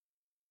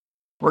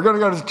We're going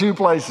to go to two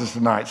places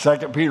tonight.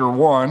 2 Peter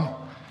 1,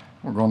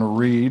 we're going to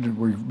read.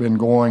 We've been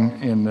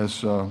going in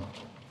this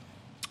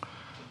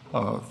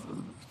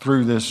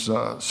through this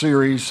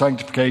series,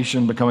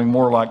 Sanctification, Becoming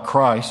More Like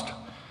Christ.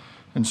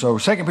 And so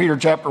 2 Peter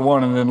chapter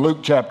 1 and then Luke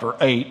chapter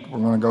 8, we're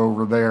going to go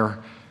over there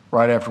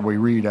right after we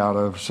read out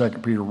of 2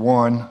 Peter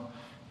 1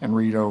 and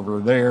read over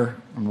there.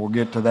 And we'll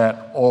get to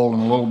that all in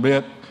a little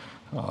bit.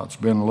 It's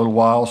been a little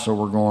while, so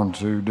we're going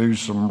to do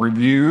some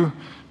review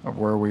of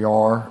where we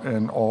are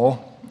and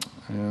all,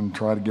 and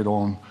try to get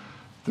on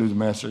through the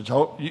message.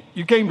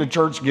 You came to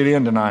church to get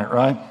in tonight,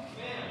 right?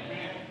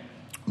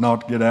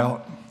 Not to get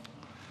out.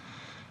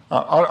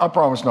 I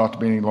promise not to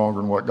be any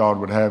longer than what God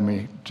would have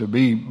me to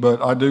be,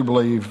 but I do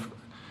believe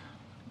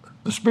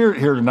the Spirit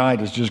here tonight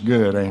is just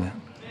good, ain't it?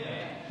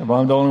 If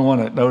I'm the only one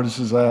that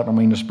notices that, I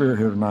mean, the Spirit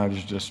here tonight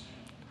is just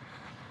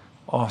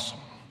awesome.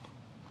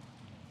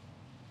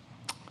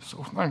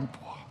 So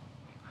thankful.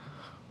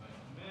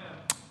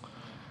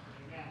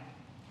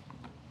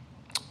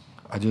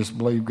 I just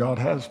believe God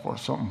has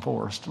something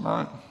for us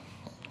tonight.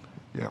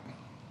 Yep.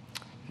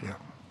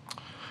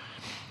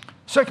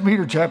 2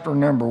 Peter chapter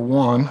number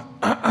 1.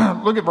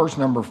 Look at verse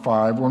number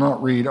 5. We'll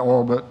not read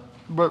all, but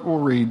we'll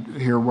read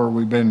here where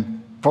we've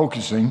been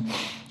focusing.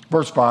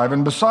 Verse 5,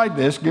 and beside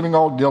this, giving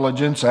all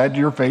diligence, add to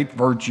your faith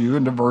virtue,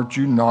 and to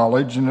virtue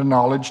knowledge, and to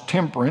knowledge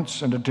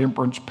temperance, and to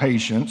temperance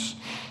patience,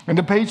 and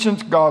to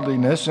patience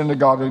godliness, and to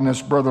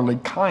godliness brotherly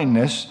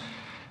kindness,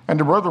 and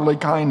to brotherly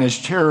kindness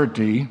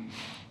charity.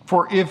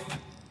 For if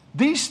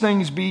these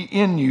things be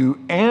in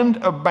you and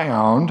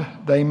abound,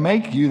 they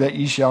make you that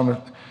ye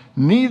shall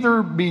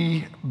neither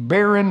be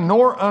barren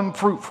nor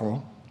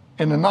unfruitful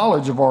in the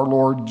knowledge of our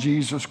Lord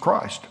Jesus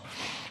Christ.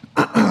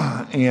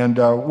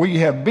 And we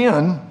have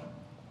been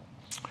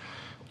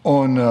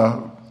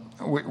on,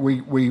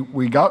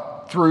 we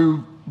got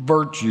through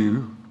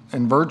virtue,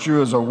 and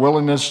virtue is a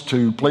willingness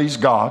to please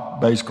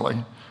God,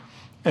 basically.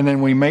 And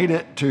then we made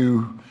it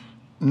to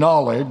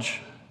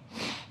knowledge,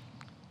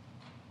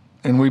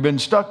 and we've been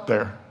stuck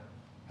there,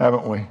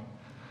 haven't we?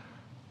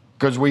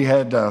 Because we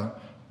had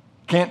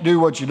can't do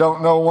what you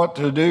don't know what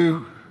to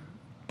do,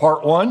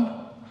 part 1.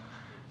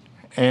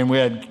 And we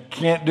had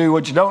can't do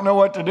what you don't know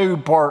what to do,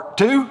 part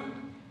 2.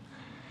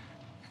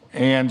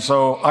 And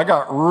so I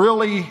got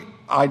really,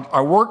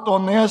 I worked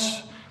on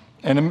this,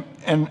 and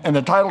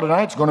the title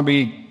tonight is going to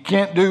be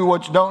Can't Do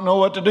What You Don't Know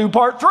What to Do,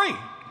 part 3.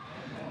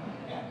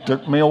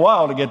 Took me a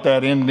while to get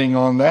that ending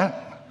on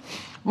that.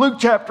 Luke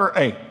chapter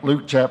 8.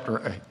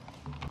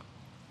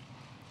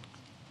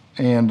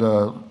 And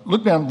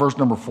look down at verse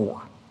number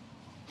 4.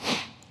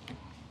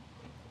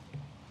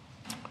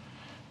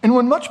 And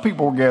when much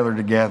people were gathered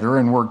together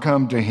and were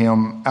come to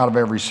him out of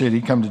every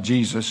city, come to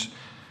Jesus,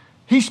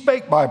 he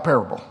spake by a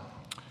parable.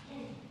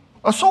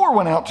 A sower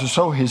went out to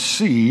sow his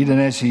seed,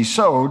 and as he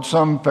sowed,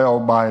 some fell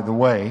by the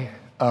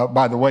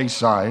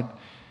wayside,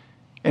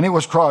 and it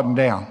was trodden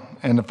down,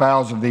 and the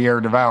fowls of the air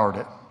devoured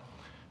it.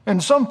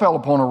 And some fell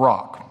upon a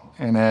rock,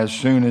 and as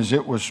soon as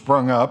it was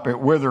sprung up, it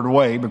withered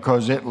away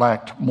because it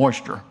lacked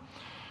moisture.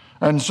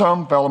 And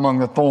some fell among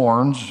the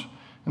thorns,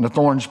 and the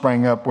thorns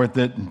sprang up with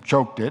it and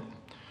choked it.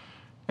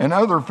 And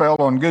other fell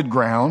on good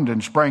ground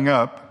and sprang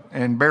up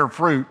and bare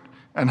fruit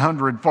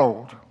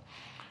 100-fold.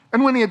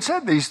 And when he had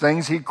said these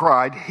things, he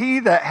cried, He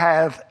that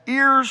hath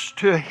ears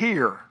to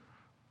hear,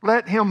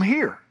 let him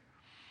hear.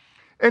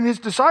 And his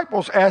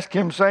disciples asked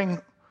him,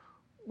 saying,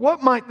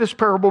 What might this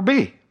parable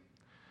be?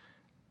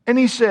 And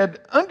he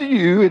said, Unto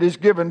you it is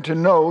given to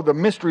know the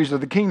mysteries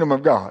of the kingdom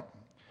of God,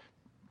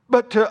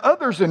 but to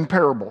others in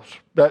parables,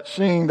 that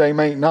seeing they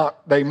might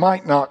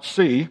not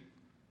see,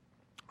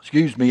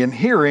 and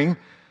hearing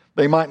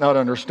they might not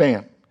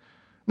understand.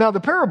 Now the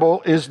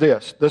parable is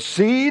this: the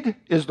seed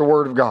is the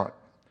word of God.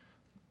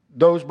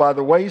 Those by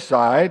the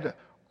wayside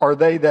are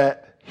they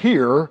that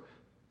hear,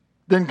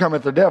 then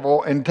cometh the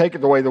devil and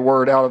taketh away the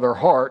word out of their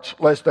hearts,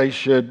 lest they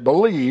should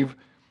believe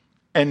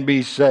and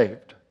be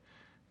saved.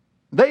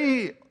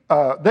 They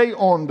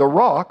on the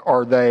rock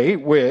are they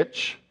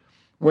which,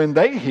 when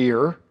they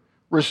hear,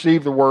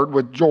 receive the word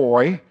with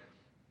joy,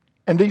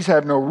 and these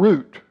have no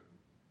root,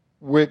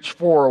 which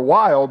for a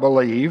while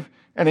believe,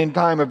 and in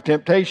time of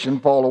temptation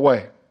fall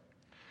away.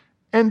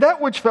 And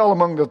that which fell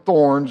among the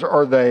thorns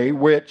are they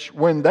which,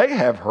 when they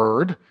have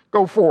heard,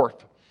 go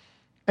forth,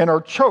 and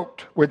are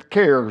choked with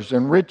cares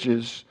and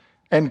riches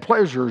and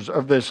pleasures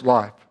of this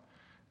life,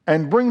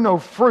 and bring no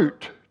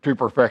fruit to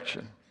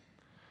perfection.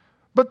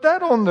 But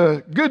that on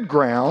the good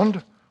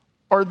ground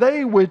are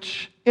they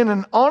which, in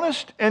an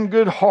honest and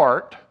good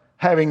heart,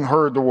 having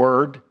heard the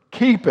word,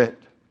 keep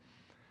it,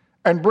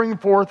 and bring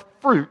forth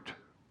fruit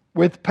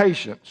with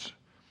patience.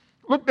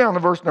 Look down to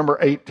verse number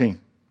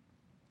 18.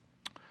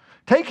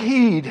 Take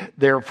heed,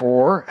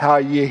 therefore, how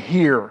ye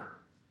hear.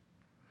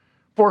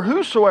 For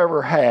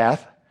whosoever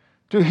hath,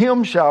 to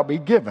him shall be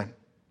given.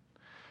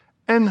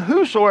 And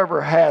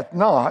whosoever hath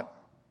not,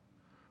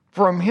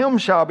 from him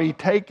shall be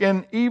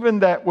taken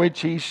even that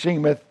which he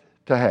seemeth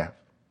to have.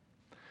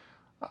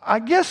 I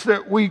guess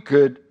that we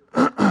could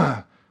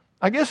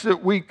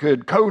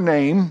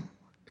codename,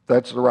 if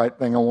that's the right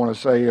thing I want to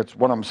say. It's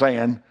what I'm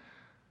saying.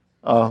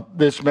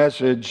 This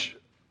message,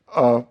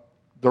 the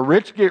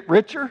rich get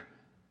richer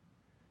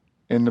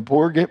and the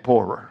poor get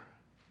poorer.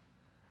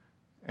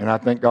 And I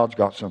think God's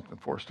got something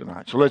for us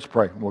tonight. So let's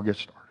pray and we'll get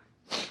started.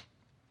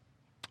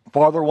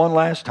 Father, one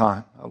last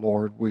time,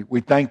 Lord,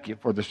 we thank you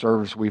for the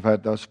service we've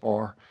had thus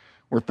far.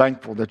 We're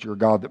thankful that you're a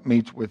God that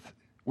meets with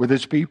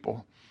his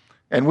people.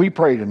 And we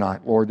pray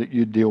tonight, Lord, that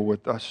you deal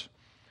with us.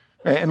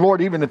 And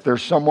Lord, even if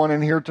there's someone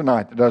in here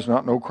tonight that does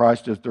not know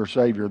Christ as their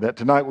Savior, that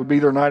tonight would be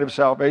their night of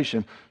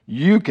salvation,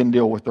 you can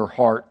deal with their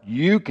heart.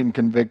 You can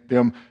convict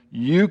them.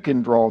 You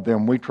can draw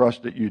them. We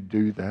trust that you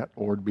do that,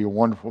 Lord. It'd be a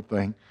wonderful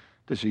thing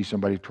to see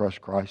somebody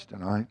trust Christ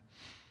tonight.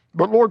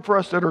 But Lord, for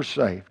us that are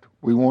saved,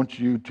 we want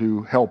you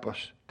to help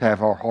us to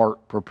have our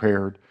heart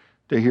prepared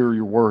to hear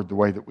your word the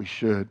way that we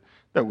should,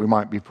 that we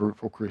might be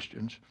fruitful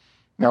Christians.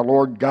 Now,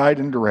 Lord, guide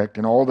and direct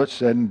in all that's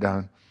said and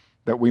done,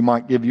 that we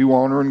might give you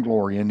honor and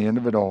glory in the end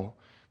of it all.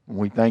 And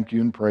we thank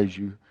you and praise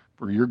you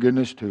for your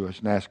goodness to us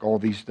and ask all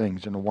these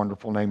things in the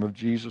wonderful name of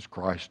Jesus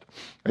Christ.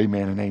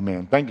 Amen and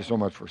amen. Thank you so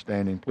much for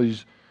standing.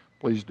 Please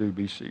do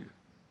be seated.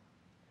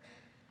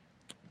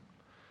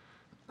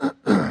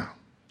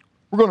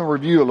 We're going to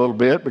review a little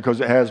bit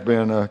because it has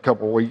been a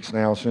couple of weeks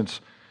now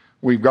since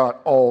we've got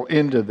all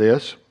into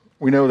this.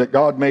 We know that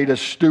God made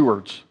us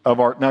stewards of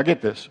our... Now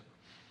get this.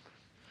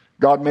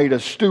 God made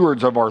us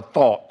stewards of our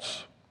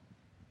thoughts.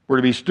 We're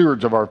to be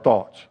stewards of our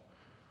thoughts.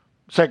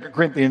 2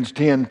 Corinthians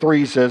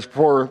 10:3 says,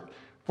 For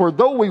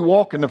though we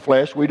walk in the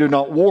flesh, we do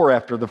not war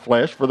after the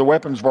flesh, for the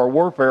weapons of our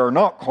warfare are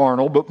not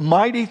carnal, but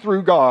mighty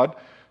through God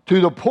to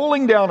the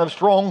pulling down of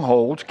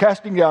strongholds,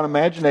 casting down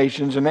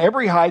imaginations, and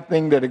every high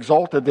thing that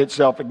exalteth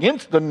itself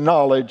against the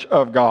knowledge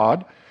of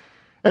God,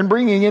 and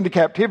bringing into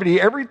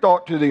captivity every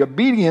thought to the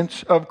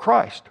obedience of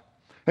Christ.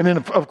 And then,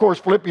 of course,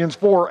 Philippians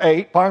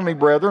 4:8, finally,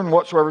 brethren,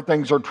 whatsoever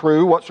things are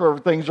true, whatsoever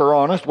things are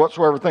honest,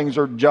 whatsoever things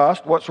are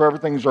just, whatsoever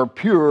things are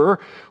pure,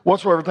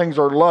 whatsoever things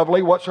are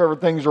lovely, whatsoever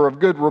things are of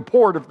good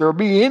report, if there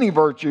be any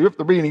virtue, if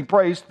there be any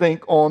praise,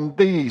 think on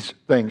these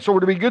things. So we're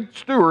to be good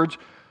stewards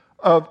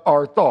of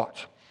our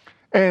thoughts.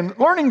 And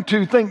learning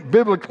to think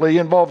biblically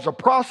involves a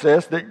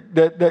process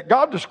that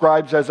God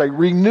describes as a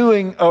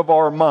renewing of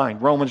our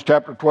mind. Romans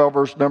chapter 12,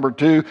 verse number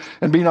 2,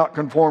 and be not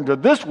conformed to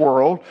this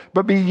world,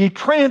 but be ye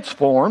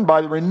transformed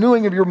by the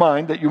renewing of your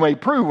mind, that you may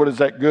prove what is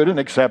that good and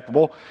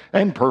acceptable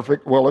and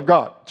perfect will of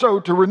God. So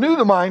to renew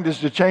the mind is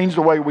to change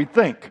the way we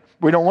think.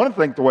 We don't want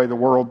to think the way the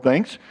world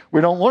thinks.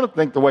 We don't want to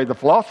think the way the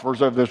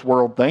philosophers of this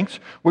world thinks.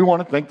 We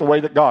want to think the way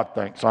that God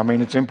thinks. I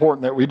mean, it's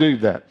important that we do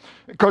that.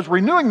 Because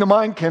renewing the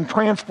mind can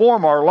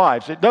transform our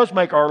lives. It does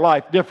make our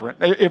life different.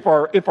 If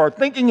our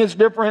thinking is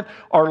different,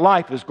 our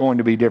life is going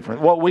to be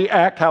different. What we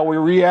act, how we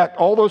react,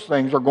 all those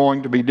things are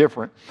going to be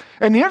different.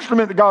 And the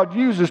instrument that God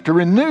uses to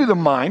renew the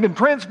mind and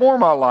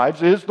transform our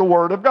lives is the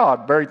Word of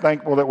God. Very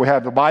thankful that we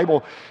have the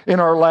Bible in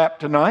our lap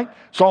tonight.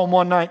 Psalm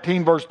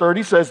 119, verse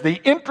 30 says,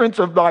 The entrance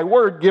of thy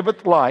word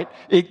giveth light,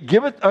 it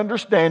giveth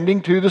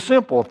understanding to the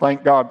simple.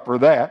 Thank God for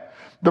that.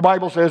 The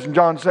Bible says in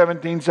John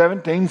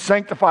 17:17,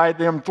 sanctify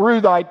them through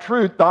thy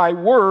truth. Thy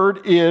word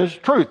is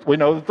truth. We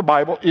know that the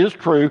Bible is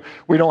true.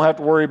 We don't have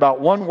to worry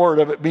about one word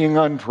of it being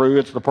untrue.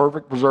 It's the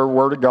perfect preserved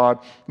word of God,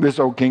 this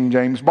old King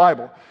James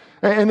Bible.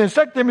 And then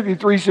 2 Timothy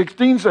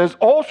 3:16 says,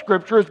 all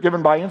Scripture is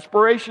given by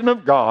inspiration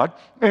of God,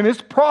 and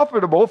is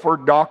profitable for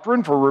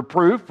doctrine, for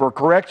reproof, for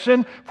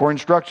correction, for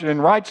instruction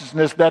in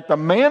righteousness, that the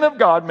man of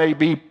God may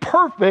be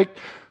perfect,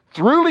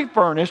 truly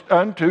furnished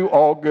unto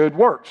all good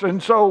works.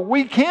 And so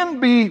we can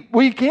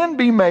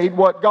be made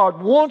what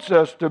God wants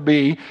us to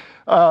be,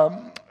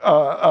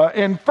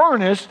 and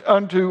furnished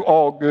unto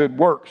all good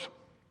works.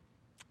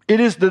 It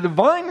is the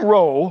divine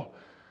role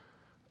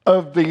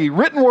of the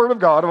written word of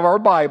God, of our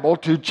Bible,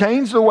 to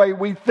change the way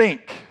we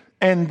think,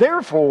 and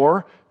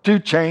therefore to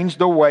change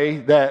the way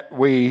that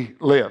we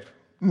live.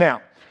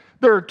 Now,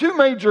 there are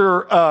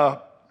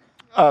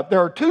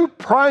two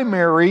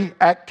primary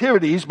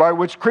activities by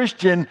which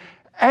Christian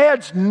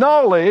adds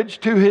knowledge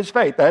to his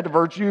faith. Add the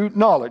virtue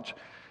knowledge.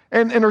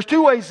 And there's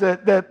two ways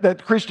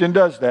that Christian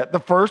does that. The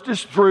first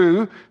is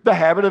through the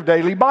habit of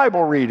daily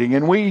Bible reading.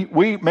 And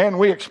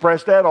we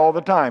express that all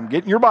the time.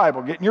 Get in your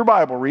Bible, read your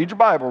Bible, read your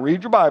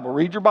Bible,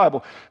 read your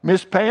Bible.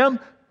 Miss Pam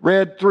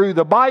read through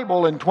the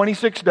Bible in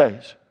 26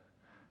 days.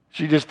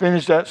 She just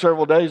finished that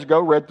several days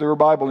ago, read through her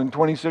Bible in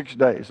 26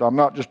 days. I'm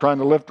not just trying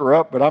to lift her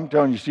up, but I'm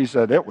telling you, she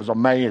said it was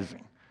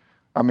amazing.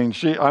 I mean,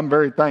 I'm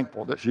very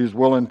thankful that she's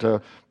willing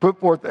to put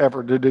forth the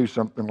effort to do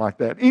something like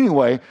that.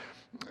 Anyway,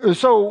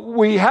 so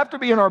we have to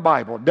be in our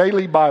Bible,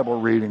 daily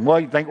Bible reading. Well,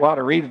 you think, well,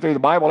 to read through the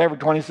Bible every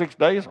 26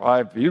 days?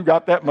 Well, if you've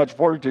got that much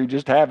fortitude,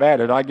 just have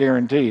at it, I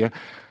guarantee you.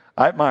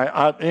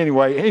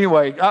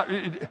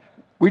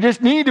 We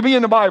just need to be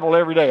in the Bible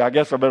every day. I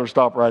guess I better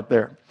stop right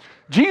there.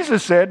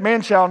 Jesus said,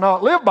 man shall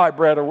not live by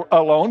bread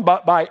alone,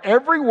 but by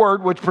every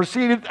word which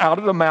proceedeth out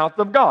of the mouth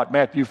of God.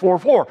 Matthew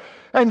 4:4.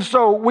 And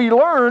so we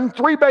learn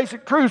three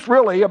basic truths,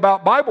 really,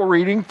 about Bible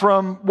reading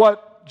from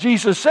what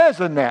Jesus says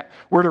in that.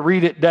 We're to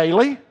read it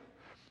daily,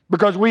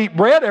 because we eat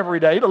bread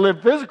every day to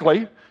live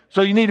physically.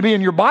 So you need to be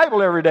in your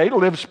Bible every day to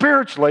live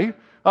spiritually.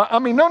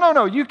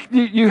 No.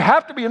 You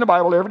have to be in the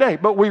Bible every day.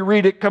 But we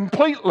read it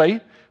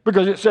completely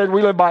because it said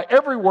we live by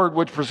every word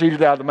which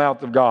proceeded out of the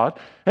mouth of God.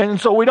 And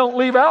so we don't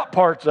leave out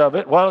parts of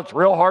it. Well, it's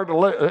real hard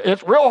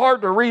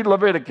to read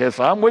Leviticus.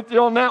 I'm with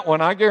you on that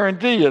one. I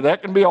guarantee you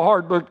that can be a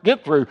hard book to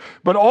get through.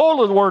 But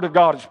all of the Word of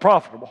God is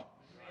profitable.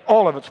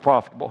 All of it's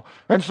profitable.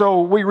 And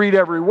so we read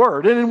every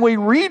word. And then we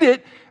read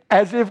it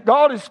as if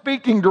God is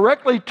speaking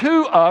directly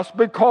to us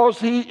because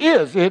He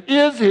is. It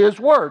is His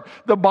Word.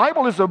 The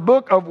Bible is a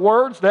book of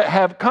words that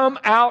have come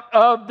out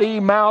of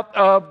the mouth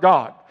of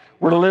God.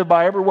 We're to live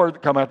by every word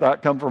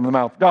that come from the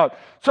mouth of God.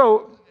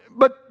 So,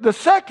 but the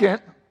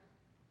second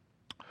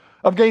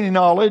of gaining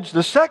knowledge,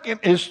 the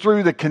second is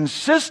through the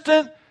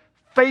consistent,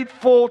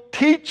 faithful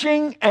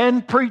teaching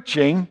and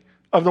preaching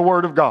of the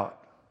Word of God.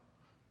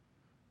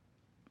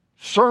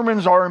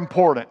 Sermons are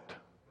important.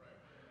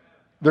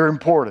 They're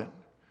important.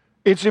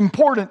 It's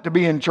important to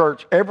be in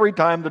church every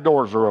time the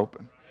doors are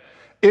open.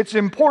 It's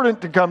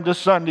important to come to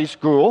Sunday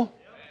school.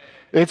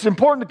 It's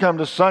important to come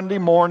to Sunday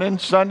morning,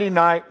 Sunday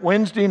night,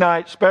 Wednesday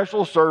night,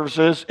 special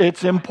services.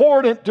 It's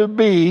important to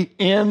be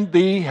in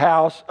the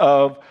house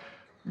of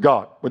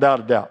God, without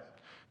a doubt.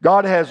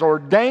 God has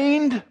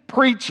ordained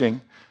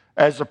preaching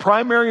as the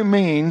primary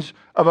means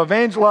of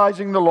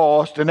evangelizing the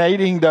lost and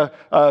aiding to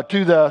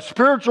the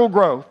spiritual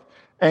growth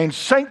and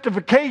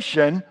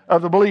sanctification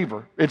of the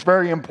believer. It's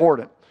very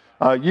important.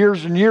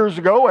 Years and years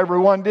ago,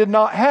 everyone did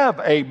not have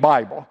a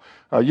Bible.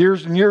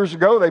 Years and years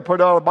ago, they put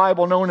out a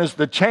Bible known as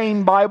the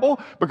chain Bible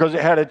because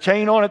it had a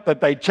chain on it that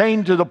they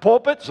chained to the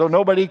pulpit so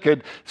nobody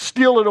could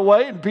steal it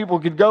away and people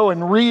could go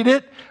and read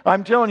it.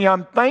 I'm telling you,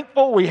 I'm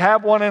thankful we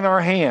have one in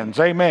our hands.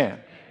 Amen.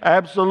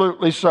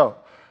 Absolutely so.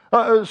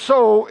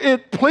 So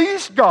it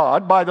pleased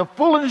God by the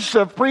foolishness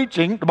of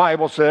preaching, the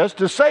Bible says,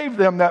 to save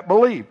them that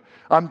believe.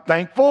 I'm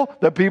thankful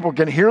that people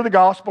can hear the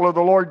gospel of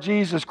the Lord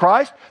Jesus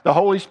Christ. The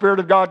Holy Spirit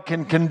of God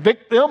can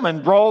convict them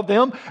and draw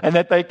them, and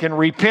that they can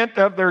repent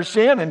of their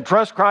sin and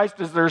trust Christ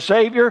as their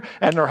Savior,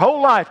 and their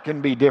whole life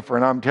can be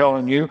different, I'm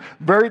telling you.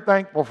 Very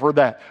thankful for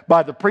that,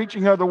 by the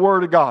preaching of the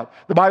Word of God.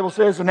 The Bible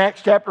says in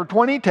Acts chapter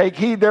 20, "Take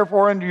heed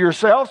therefore unto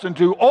yourselves and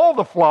to all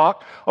the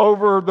flock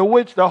over the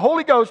which the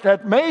Holy Ghost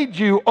hath made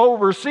you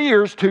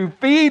overseers to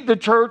feed the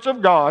church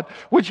of God,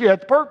 which He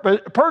hath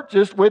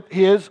purchased with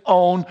His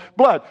own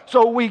blood."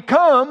 So we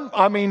come,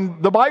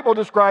 the Bible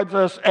describes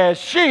us as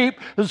sheep,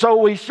 and so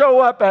we show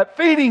up at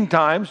feeding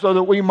time so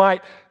that we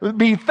might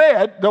be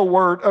fed the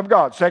Word of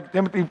God. 2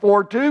 Timothy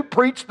 4:2,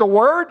 "Preach the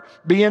Word,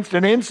 be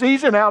instant in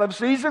season, out of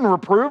season,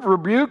 reprove,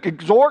 rebuke,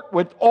 exhort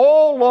with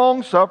all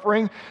long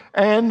suffering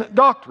and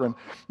doctrine."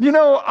 You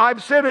know,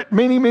 I've said it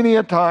many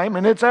a time,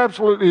 and it's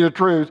absolutely the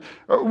truth.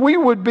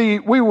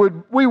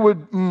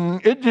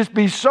 It'd just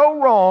be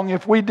so wrong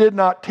if we did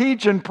not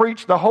teach and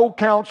preach the whole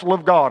counsel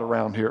of God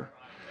around here.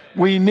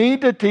 We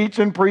need to teach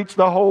and preach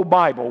the whole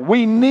Bible.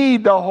 We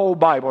need the whole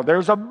Bible.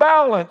 There's a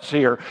balance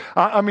here.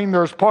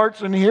 There's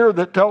parts in here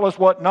that tell us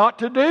what not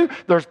to do.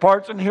 There's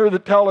parts in here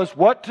that tell us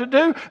what to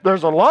do.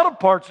 There's a lot of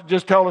parts that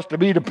just tell us to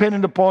be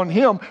dependent upon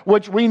Him,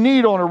 which we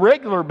need on a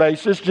regular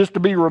basis, just to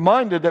be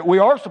reminded that we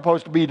are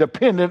supposed to be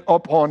dependent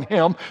upon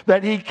Him,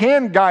 that He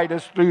can guide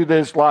us through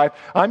this life.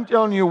 I'm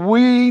telling you,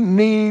 we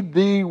need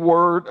the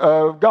Word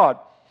of God.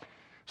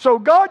 So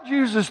God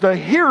uses the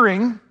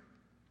hearing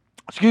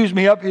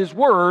of His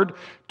Word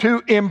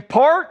to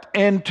impart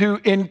and to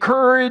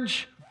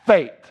encourage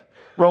faith.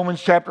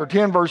 Romans chapter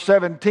 10, verse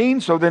 17,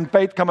 "So then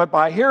faith cometh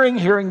by hearing,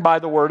 hearing by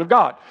the Word of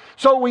God."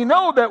 So we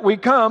know that we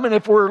come, and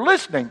if we're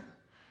listening,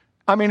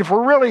 if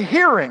we're really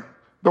hearing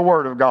the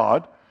Word of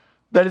God,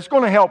 that it's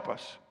going to help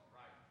us.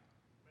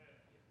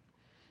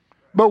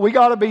 But we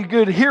got to be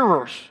good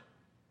hearers.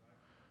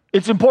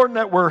 It's important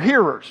that we're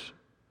hearers.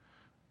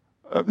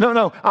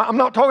 No, I'm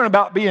not talking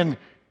about being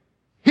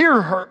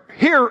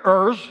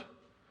hearers.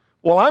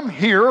 Well, I'm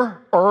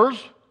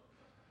hearers.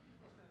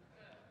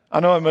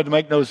 I know it would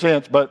make no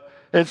sense, but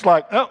it's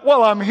like,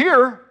 well, I'm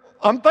here.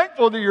 I'm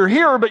thankful that you're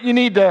here, but you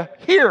need to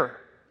hear.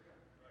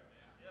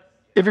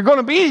 If you're going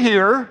to be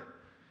here,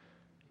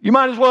 you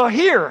might as well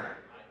hear.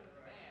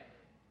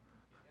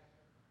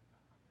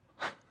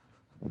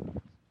 You've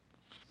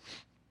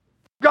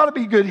got to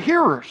be good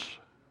hearers.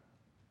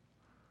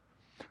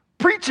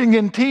 Preaching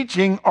and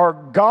teaching are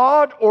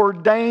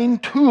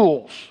God-ordained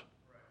tools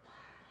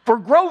for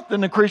growth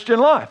in the Christian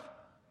life.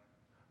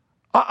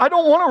 I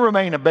don't want to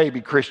remain a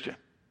baby Christian.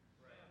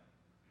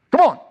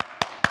 Come on.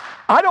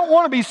 I don't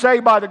want to be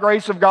saved by the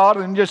grace of God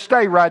and just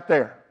stay right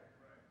there.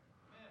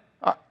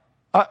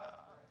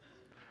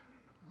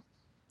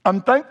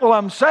 I'm thankful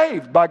I'm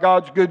saved by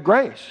God's good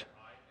grace.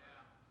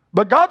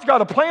 But God's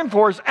got a plan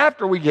for us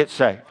after we get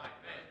saved.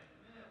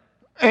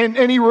 And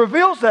He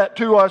reveals that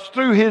to us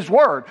through His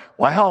Word.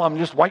 Well, I'm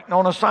just waiting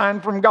on a sign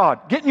from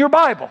God. Get in your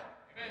Bible.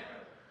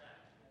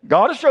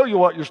 God will show you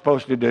what you're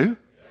supposed to do.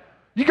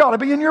 You got to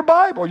be in your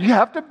Bible. You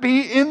have to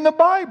be in the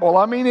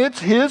Bible. It's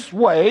His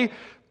way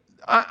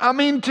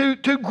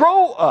to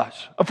grow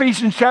us.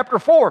 Ephesians chapter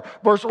 4,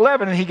 verse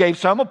 11, and he gave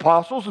some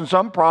apostles and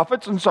some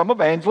prophets and some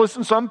evangelists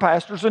and some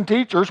pastors and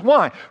teachers.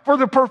 Why? For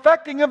the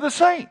perfecting of the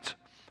saints,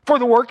 for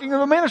the working of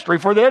the ministry,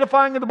 for the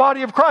edifying of the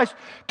body of Christ,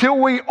 till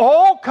we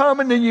all come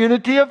in the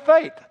unity of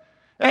faith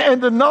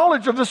and the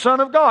knowledge of the Son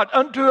of God,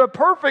 unto a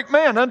perfect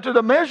man, unto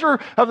the measure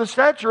of the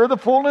stature of the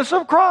fullness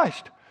of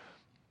Christ.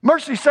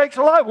 Mercy sakes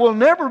alive, we'll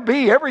never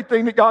be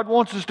everything that God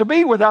wants us to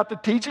be without the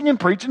teaching and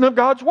preaching of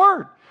God's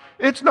Word.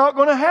 It's not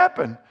going to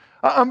happen.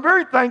 I'm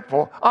very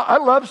thankful. I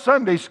love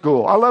Sunday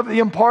school. I love the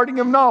imparting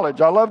of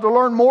knowledge. I love to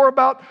learn more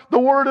about the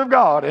Word of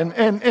God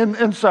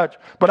and such.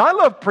 But I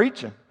love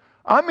preaching.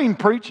 I mean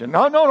preaching.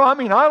 I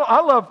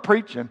love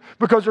preaching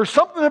because there's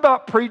something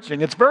about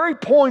preaching. It's very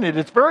pointed.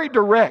 It's very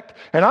direct.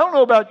 And I don't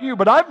know about you,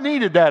 but I've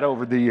needed that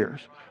over the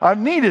years. I've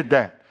needed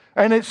that.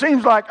 And it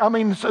seems like,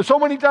 so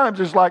many times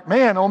it's like,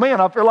 man, oh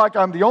man, I feel like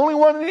I'm the only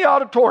one in the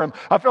auditorium.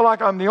 I feel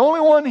like I'm the only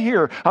one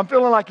here. I'm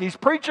feeling like he's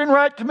preaching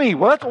right to me.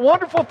 Well, that's a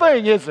wonderful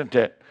thing, isn't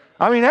it?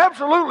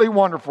 Absolutely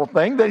wonderful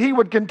thing that he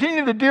would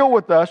continue to deal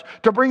with us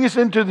to bring us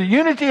into the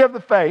unity of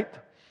the faith.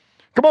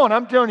 Come on,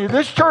 I'm telling you,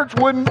 this church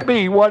wouldn't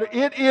be what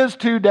it is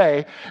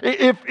today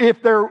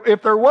if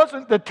there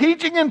wasn't the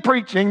teaching and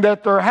preaching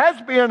that there has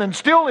been and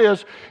still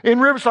is in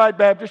Riverside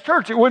Baptist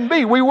Church. It wouldn't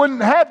be. We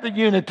wouldn't have the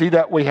unity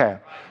that we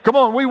have. Come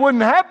on, we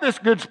wouldn't have this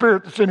good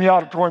spirit that's in the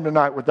auditorium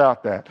tonight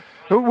without that.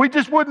 We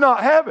just would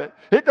not have it.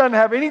 It doesn't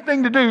have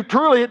anything to do,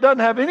 truly, it doesn't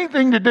have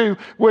anything to do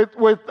with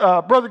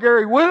Brother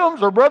Gary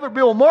Williams or Brother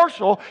Bill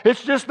Marshall.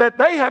 It's just that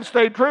they have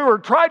stayed true or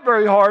tried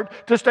very hard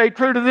to stay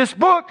true to this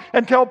book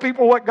and tell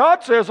people what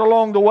God says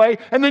along the way,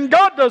 and then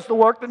God does the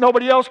work that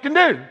nobody else can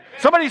do.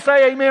 Somebody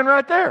say amen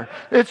right there.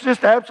 It's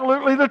just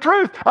absolutely the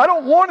truth. I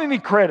don't want any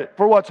credit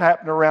for what's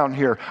happening around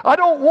here. I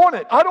don't want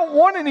it. I don't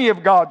want any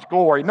of God's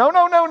glory. No.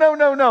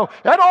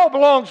 That all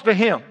belongs to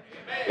Him.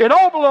 It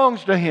all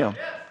belongs to Him.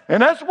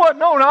 And that's what,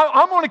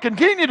 I'm going to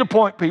continue to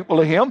point people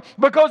to Him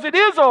because it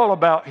is all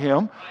about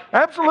Him.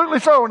 Absolutely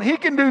so. And He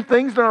can do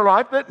things in our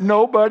life that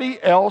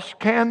nobody else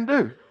can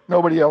do.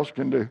 Nobody else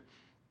can do.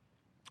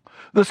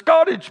 The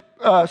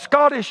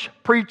Scottish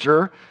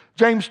preacher,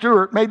 James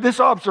Stewart, made this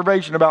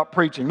observation about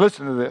preaching.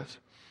 Listen to this.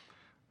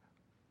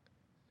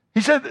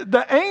 He said,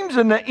 the aims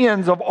and the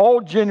ends of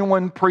all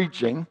genuine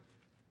preaching,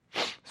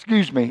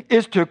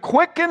 is to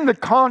quicken the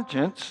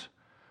conscience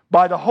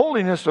by the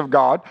holiness of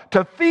God,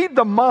 to feed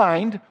the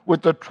mind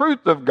with the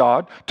truth of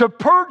God, to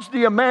purge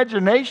the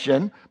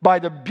imagination by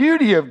the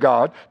beauty of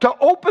God, to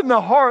open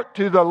the heart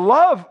to the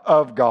love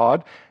of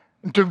God,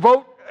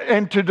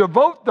 and to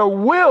devote the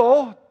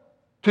will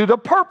to the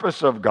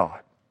purpose of God.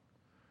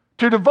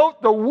 To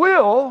devote the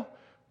will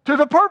to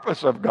the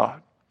purpose of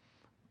God.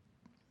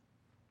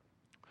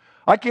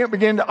 I couldn't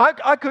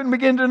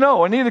begin to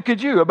know, and neither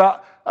could you,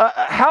 about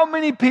how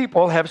many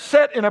people have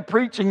sat in a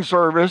preaching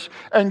service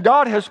and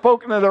God has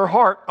spoken to their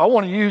heart, I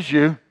want to use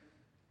you.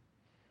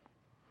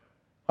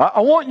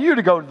 I want you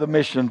to go to the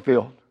mission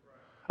field.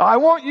 I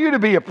want you to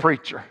be a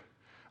preacher.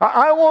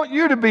 I want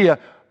you to be a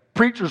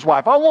preacher's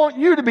wife. I want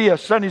you to be a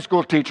Sunday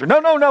school teacher.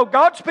 No.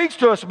 God speaks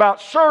to us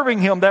about serving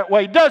Him that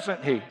way,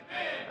 doesn't He?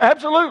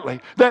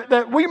 Absolutely.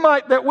 That we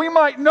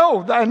might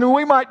know and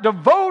we might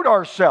devote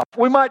ourselves.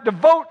 We might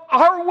devote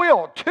our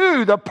will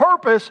to the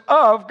purpose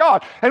of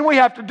God. And we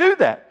have to do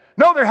that.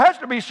 No, there has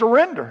to be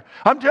surrender.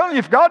 I'm telling you,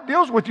 if God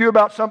deals with you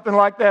about something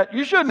like that,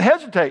 you shouldn't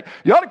hesitate.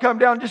 You ought to come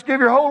down and just give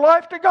your whole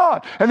life to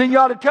God. And then you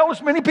ought to tell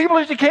as many people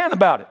as you can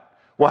about it.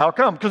 Well, how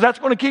come? Because that's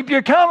going to keep you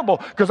accountable.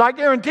 Because I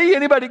guarantee you,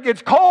 anybody that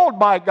gets called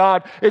by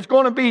God is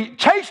going to be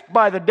chased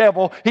by the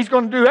devil. He's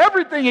going to do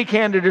everything he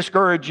can to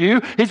discourage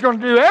you. He's going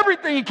to do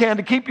everything he can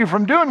to keep you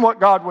from doing what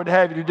God would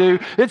have you to do.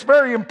 It's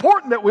very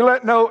important that we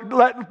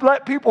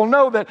let people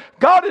know that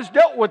God has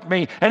dealt with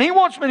me and He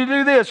wants me to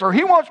do this or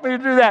He wants me to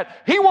do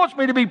that. He wants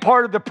me to be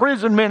part of the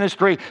prison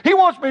ministry. He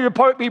wants me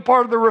to be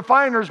part of the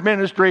refiner's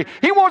ministry.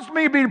 He wants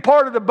me to be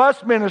part of the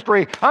bus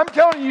ministry. I'm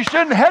telling you, you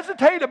shouldn't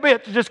hesitate a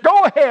bit to just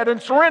go ahead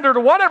and surrender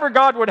to whatever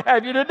God would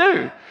have you to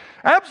do.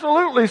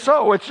 Absolutely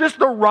so. It's just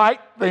the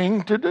right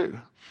thing to do.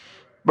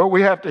 But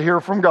we have to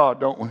hear from God,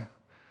 don't we?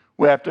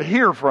 We have to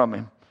hear from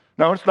Him.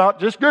 No, it's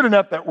not just good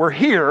enough that we're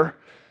here.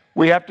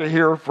 We have to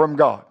hear from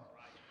God.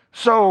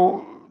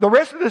 So the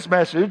rest of this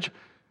message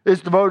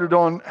is devoted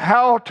on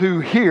how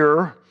to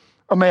hear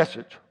a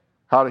message,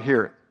 how to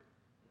hear it.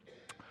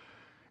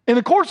 In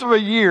the course of a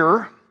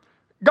year,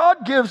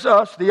 God gives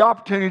us the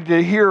opportunity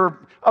to hear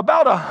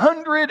about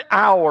 100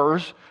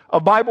 hours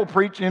of Bible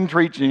preaching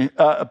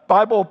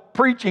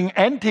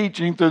and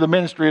teaching through the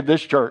ministry of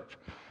this church.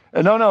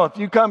 And if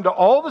you come to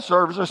all the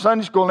services,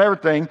 Sunday school and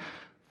everything,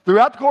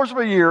 throughout the course of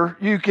a year,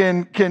 you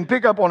can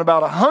pick up on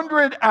about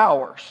 100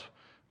 hours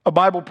of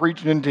Bible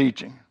preaching and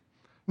teaching.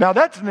 Now,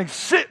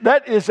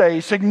 that is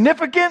a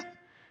significant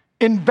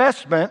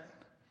investment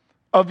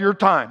of your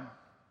time,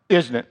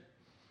 isn't it?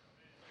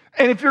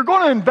 And if you're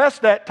going to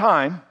invest that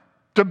time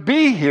to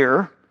be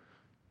here,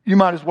 you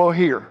might as well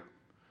hear.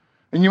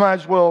 And you might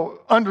as well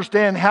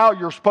understand how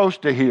you're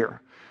supposed to hear.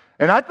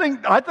 And I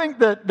think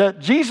that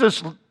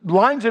Jesus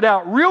lines it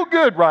out real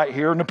good right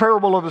here in the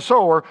parable of the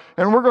sower,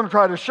 and we're going to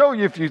try to show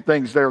you a few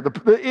things there.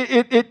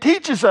 It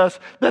teaches us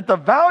that the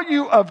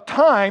value of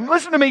time,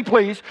 listen to me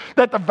please,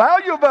 that the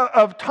value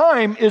of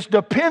time is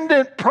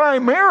dependent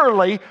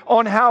primarily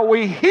on how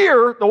we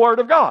hear the Word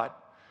of God.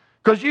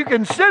 Because you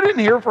can sit in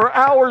here for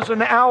hours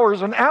and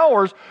hours and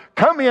hours,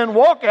 come in,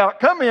 walk out,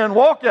 come in,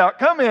 walk out,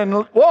 come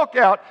in, walk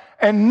out,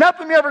 and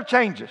nothing ever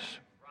changes.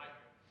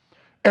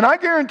 And I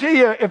guarantee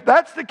you, if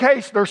that's the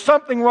case, there's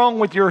something wrong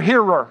with your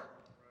hearer.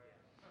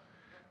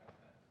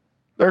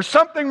 There's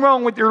something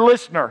wrong with your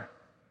listener.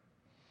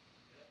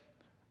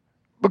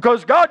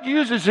 Because God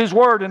uses His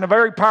Word in a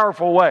very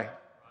powerful way.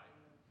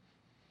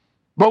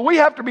 But we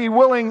have to be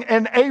willing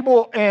and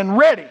able and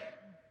ready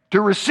to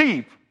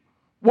receive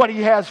what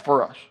He has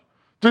for us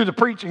through the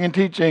preaching and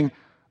teaching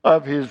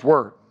of His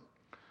Word.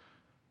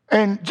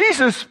 And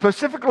Jesus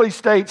specifically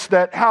states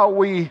that how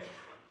we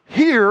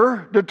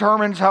hear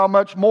determines how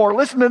much more,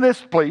 listen to this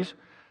please,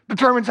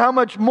 determines how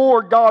much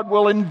more God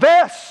will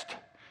invest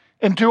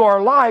into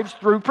our lives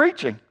through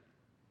preaching.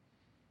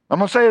 I'm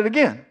going to say it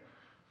again.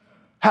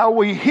 How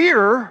we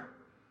hear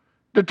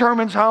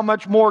determines how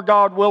much more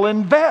God will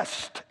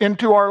invest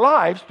into our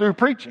lives through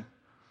preaching.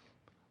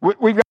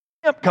 We've got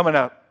camp coming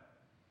up.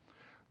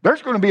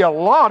 There's going to be a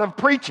lot of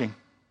preaching.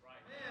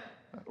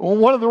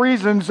 One of the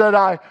reasons that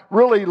I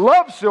really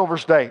love Silver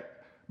State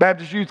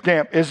Baptist Youth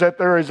Camp is that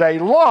there is a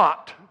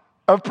lot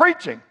of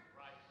preaching.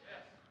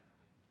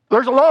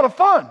 There's a lot of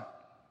fun.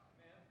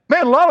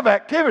 Man, a lot of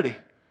activity.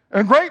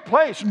 And a great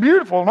place, and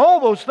beautiful, and all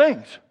those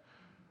things.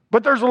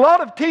 But there's a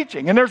lot of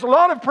teaching, and there's a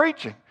lot of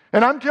preaching.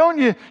 And I'm telling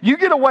you, you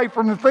get away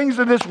from the things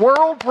of this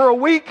world for a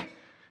week,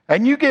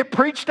 and you get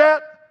preached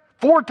at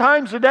 4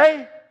 times a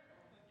day.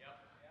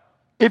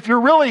 If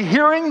you're really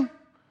hearing,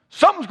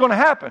 something's going to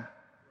happen.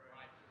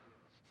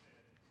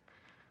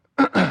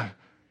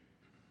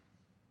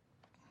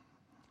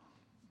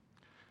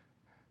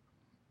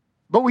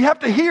 But we have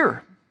to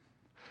hear.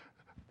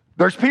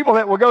 There's people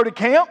that will go to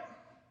camp,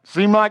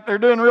 seem like they're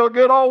doing real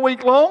good all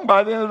week long.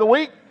 By the end of the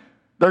week,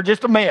 they're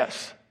just a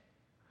mess.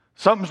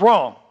 Something's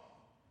wrong.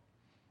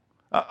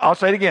 I'll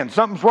say it again.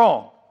 Something's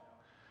wrong.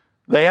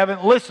 They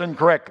haven't listened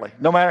correctly,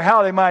 no matter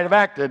how they might have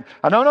acted.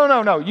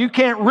 No. You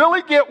can't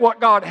really get what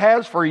God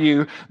has for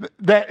you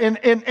and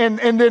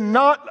then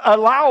not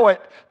allow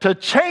it to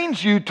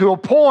change you to a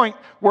point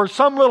where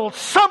some little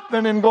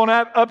something is going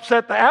to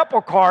upset the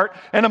apple cart,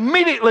 and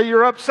immediately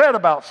you're upset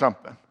about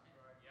something.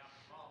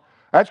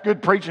 That's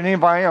good preaching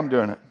if I am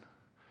doing it.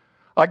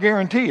 I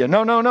guarantee you.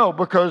 No,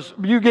 because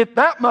you get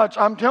that much,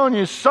 I'm telling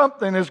you,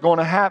 something is going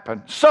to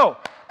happen. So,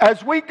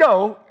 as we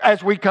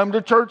come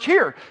to church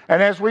here,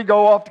 and as we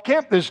go off to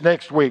camp this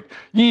next week,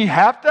 you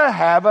have to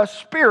have a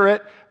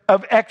spirit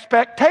of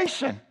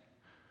expectation.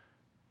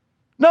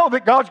 Know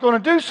that God's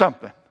going to do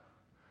something.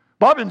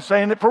 Well, I've been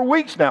saying it for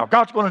weeks now.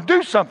 God's going to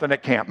do something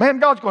at camp. Man,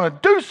 God's going to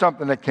do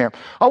something at camp.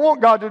 I want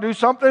God to do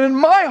something in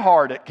my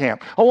heart at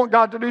camp. I want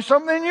God to do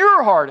something in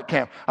your heart at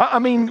camp. I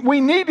mean,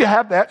 we need to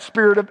have that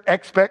spirit of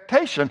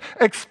expectation.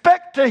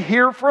 Expect to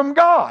hear from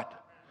God.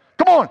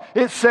 Come on.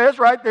 It says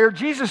right there,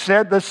 Jesus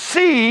said, the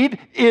seed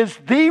is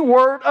the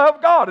Word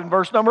of God in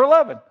verse number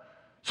 11.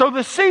 So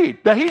the seed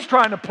that He's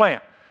trying to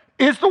plant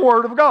is the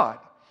Word of God.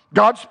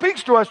 God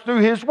speaks to us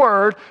through His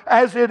Word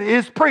as it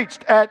is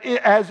preached,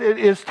 as it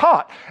is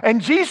taught.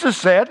 And Jesus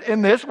said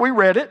in this, we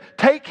read it,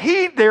 take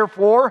heed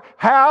therefore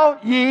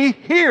how ye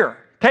hear.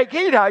 Take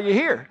heed how you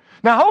hear.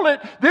 Now hold it,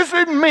 this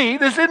isn't me,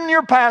 this isn't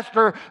your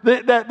pastor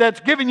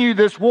that's giving you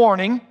this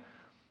warning.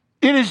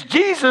 It is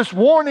Jesus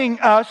warning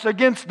us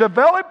against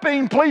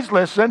developing, please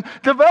listen,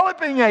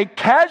 developing a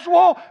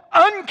casual,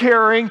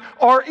 uncaring,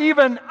 or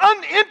even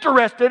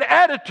uninterested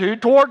attitude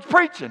towards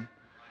preaching.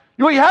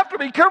 We have to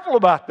be careful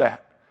about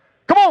that.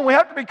 Come on, we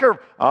have to be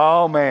careful.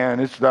 Oh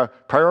man, it's the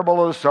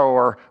parable of the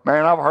sower.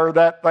 Man, I've heard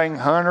that thing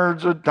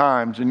hundreds of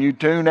times, and you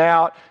tune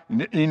out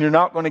and you're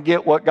not going to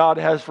get what God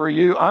has for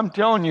you. I'm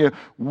telling you,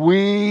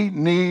 we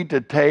need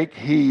to take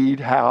heed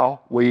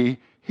how we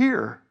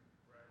hear.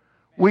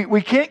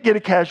 We can't get a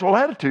casual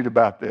attitude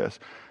about this.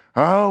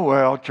 Oh,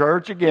 well,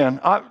 church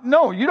again.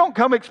 No, you don't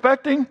come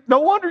expecting. No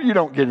wonder you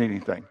don't get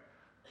anything.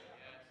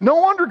 No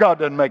wonder God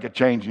doesn't make a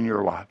change in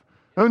your life.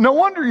 No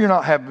wonder you're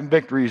not having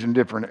victories in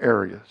different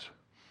areas.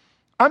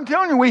 I'm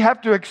telling you, we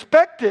have to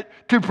expect it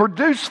to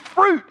produce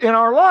fruit in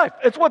our life.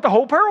 It's what the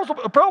whole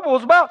parable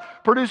is about,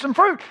 producing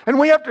fruit. And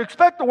we have to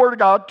expect the Word of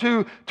God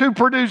to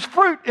produce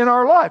fruit in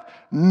our life.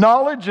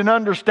 Knowledge and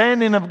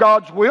understanding of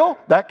God's will,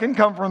 that can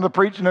come from the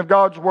preaching of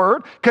God's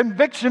Word.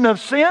 Conviction of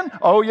sin,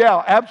 oh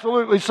yeah,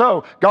 absolutely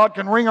so. God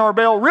can ring our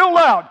bell real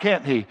loud,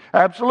 can't He?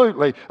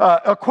 Absolutely.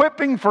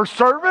 Equipping for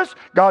service,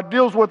 God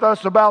deals with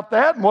us about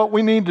that and what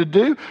we need to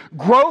do.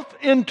 Growth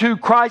into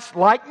Christ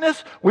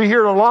likeness, we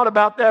hear a lot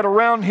about that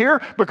around here.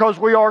 Because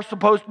we are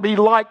supposed to be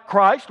like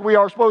Christ. We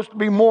are supposed to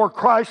be more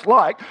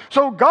Christ-like.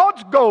 So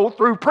God's goal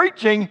through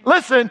preaching,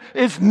 listen,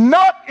 is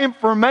not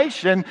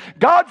information.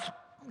 God's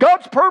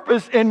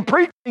purpose in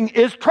preaching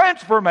is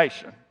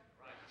transformation.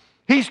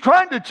 He's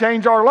trying to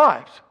change our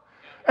lives.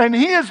 And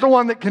he is the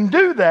one that can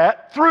do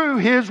that through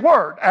his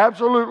word.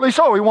 Absolutely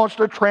so. He wants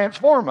to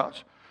transform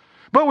us.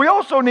 But we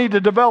also need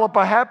to develop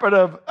a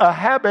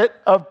habit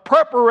of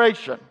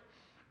preparation.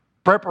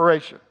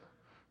 Preparation.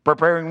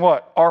 Preparing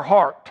what? Our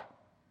heart.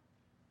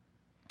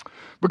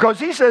 Because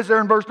he says there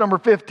in verse number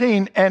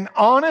 15, an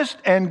honest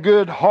and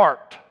good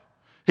heart.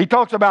 He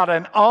talks about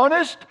an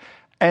honest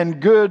and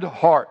good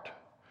heart.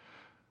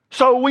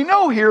 So we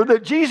know here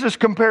that Jesus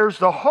compares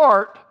the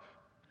heart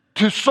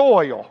to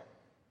soil.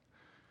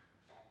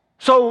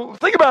 So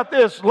think about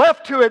this.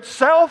 Left to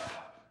itself,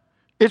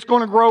 it's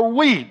going to grow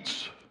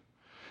weeds.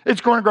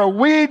 It's going to grow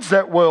weeds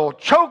that will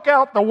choke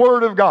out the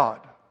Word of God.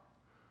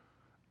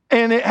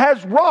 And it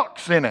has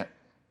rocks in it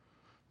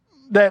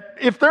that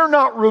if they're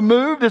not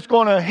removed, it's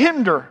going to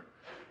hinder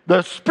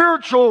the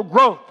spiritual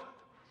growth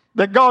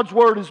that God's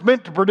Word is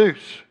meant to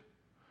produce.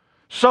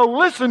 So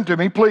listen to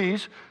me,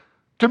 please.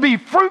 To be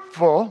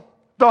fruitful,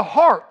 the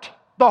heart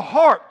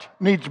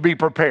needs to be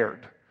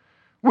prepared.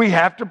 We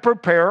have to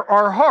prepare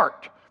our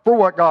heart for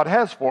what God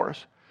has for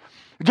us.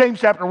 James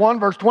chapter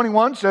 1, verse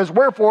 21 says,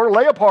 wherefore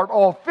lay apart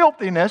all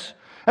filthiness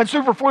and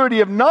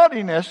superfluity of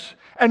naughtiness,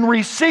 and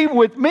receive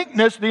with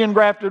meekness the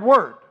engrafted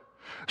word.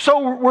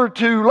 So we're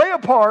to lay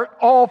apart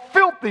all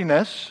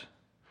filthiness,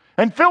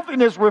 and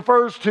filthiness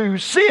refers to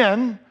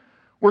sin.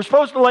 We're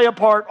supposed to lay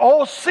apart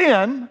all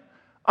sin.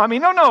 If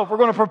we're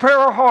going to prepare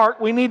our heart,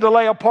 we need to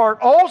lay apart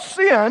all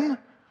sin.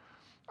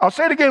 I'll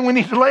say it again, we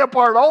need to lay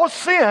apart all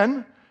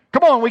sin.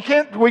 Come on, we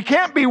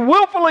can't be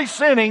willfully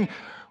sinning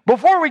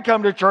before we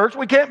come to church.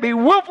 We can't be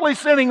willfully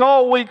sinning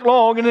all week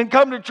long and then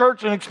come to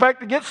church and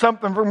expect to get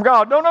something from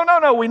God.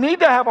 No. We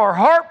need to have our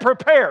heart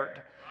prepared.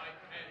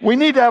 We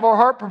need to have our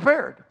heart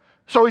prepared.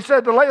 So he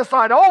said to lay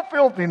aside all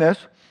filthiness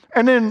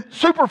and then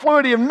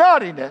superfluity of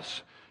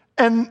naughtiness.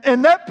 And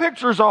that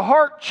pictures a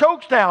heart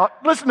choked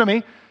out. Listen to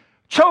me.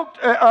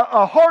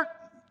 A heart,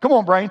 come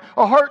on brain,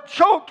 a heart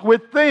choked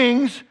with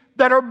things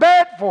that are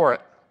bad for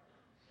it.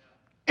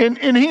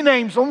 And he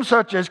names them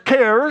such as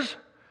cares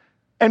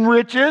and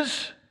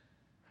riches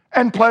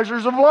and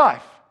pleasures of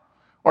life.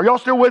 Are y'all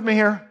still with me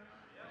here?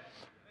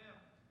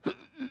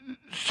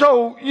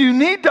 So you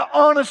need to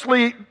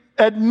honestly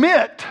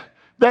admit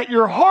that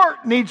your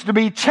heart needs to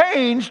be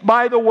changed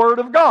by the Word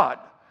of God.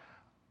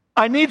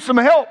 I need some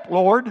help,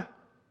 Lord.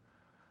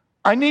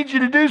 I need you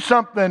to do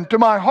something to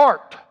my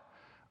heart.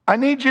 I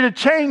need you to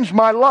change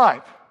my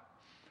life.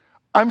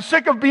 I'm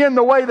sick of being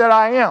the way that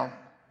I am.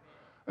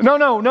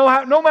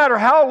 No matter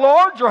how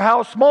large or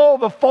how small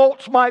the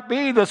faults might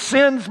be, the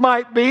sins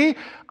might be,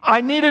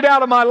 I need it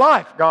out of my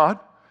life, God.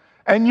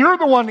 And you're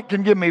the one that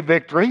can give me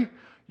victory.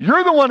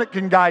 You're the one that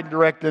can guide and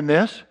direct in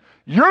this.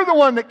 You're the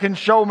one that can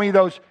show me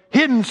those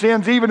hidden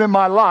sins even in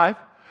my life.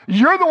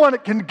 You're the one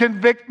that can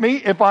convict me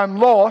if I'm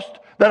lost,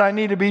 that I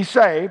need to be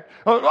saved.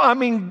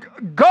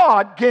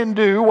 God can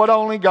do what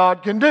only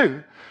God can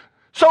do.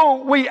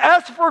 So we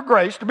ask for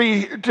grace to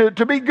be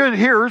good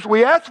hearers.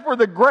 We ask for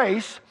the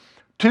grace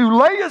to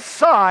lay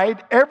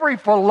aside every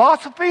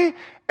philosophy,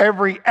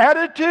 every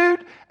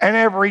attitude, and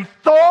every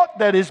thought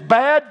that is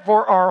bad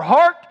for our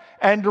heart,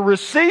 and to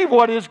receive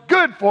what is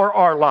good for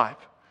our life.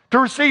 To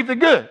receive the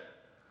good.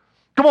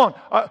 Come on.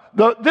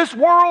 This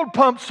world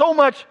pumps so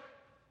much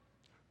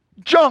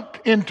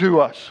junk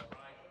into us.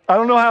 I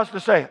don't know how else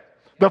to say it.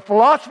 The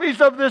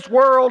philosophies of this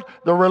world,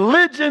 the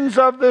religions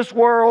of this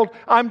world,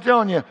 I'm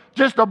telling you,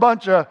 just a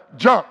bunch of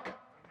junk.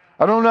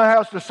 I don't know how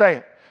else to say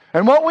it.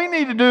 And what we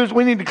need to do is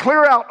we need to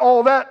clear out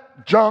all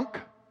that junk,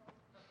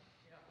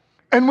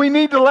 and we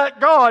need to let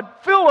God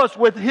fill us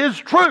with His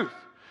truth.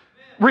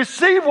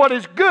 Receive what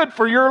is good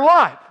for your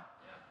life.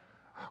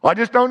 I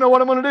just don't know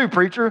what I'm going to do,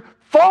 preacher.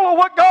 Follow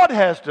what God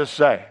has to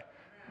say.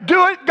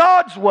 Do it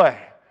God's way.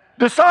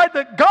 Decide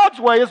that God's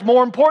way is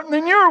more important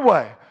than your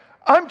way.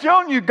 I'm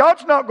telling you,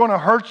 God's not going to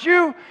hurt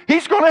you.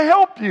 He's going to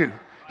help you.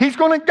 He's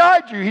going to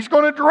guide you. He's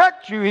going to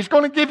direct you. He's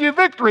going to give you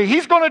victory.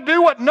 He's going to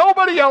do what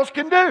nobody else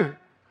can do.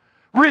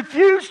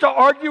 Refuse to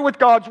argue with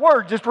God's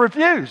word. Just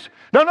refuse.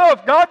 No,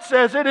 if God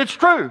says it, it's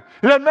true.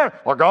 It doesn't matter.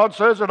 Well, God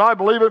says it, I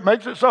believe it,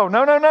 makes it so.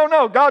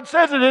 No. God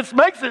says it, it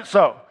makes it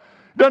so.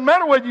 Doesn't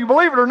matter whether you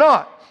believe it or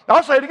not.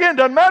 I'll say it again,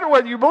 doesn't matter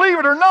whether you believe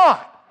it or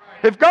not.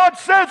 If God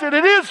says it,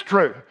 it is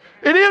true.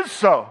 It is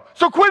so.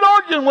 So quit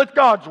arguing with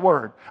God's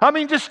word.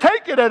 Just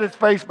take it at its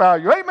face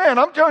value. Amen.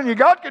 I'm telling you,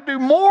 God could do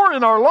more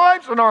in our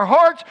lives and our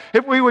hearts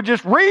if we would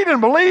just read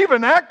and believe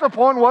and act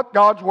upon what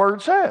God's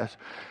word says.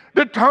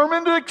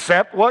 Determined to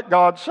accept what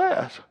God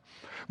says.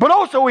 But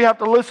also we have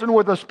to listen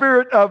with a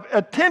spirit of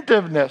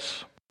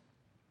attentiveness.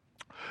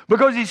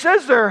 Because he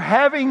says there,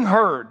 having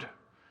heard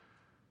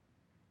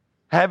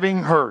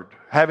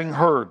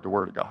the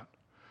word of God.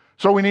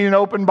 So we need an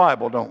open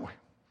Bible, don't we?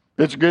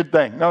 It's a good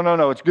thing.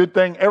 No. It's a good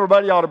thing.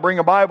 Everybody ought to bring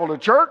a Bible to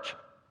church.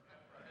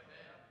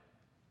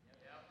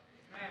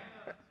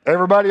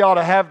 Everybody ought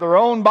to have their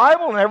own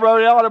Bible, and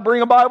everybody ought to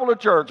bring a Bible to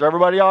church.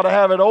 Everybody ought to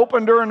have it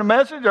open during the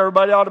message.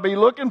 Everybody ought to be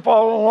looking,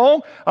 following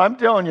along. I'm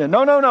telling you,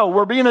 no.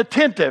 We're being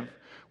attentive.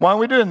 Why are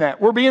we doing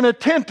that? We're being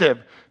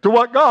attentive to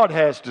what God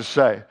has to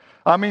say.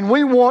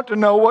 We want to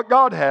know what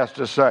God has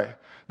to say.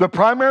 The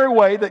primary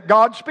way that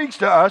God speaks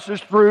to us is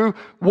through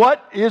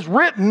what is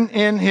written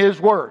in His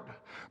Word.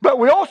 But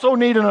we also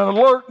need an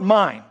alert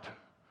mind.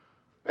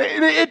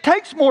 It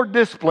takes more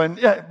discipline.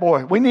 Yeah,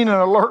 boy, we need an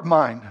alert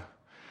mind.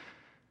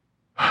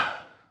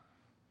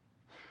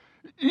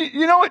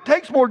 You know, it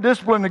takes more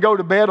discipline to go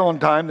to bed on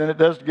time than it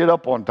does to get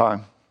up on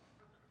time.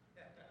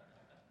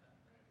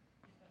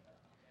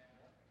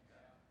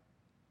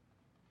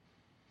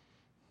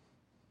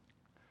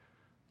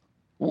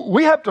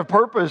 We have to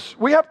purpose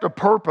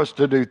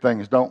to do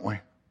things, don't we?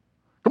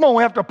 Come on,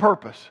 we have to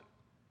purpose.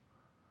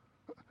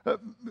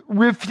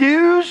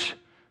 Refuse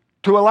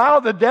to allow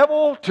the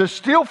devil to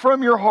steal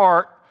from your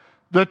heart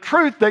the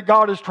truth that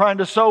God is trying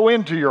to sow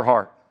into your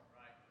heart.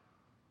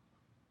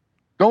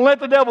 Don't let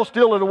the devil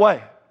steal it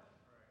away.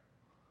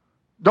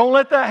 Don't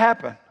let that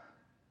happen.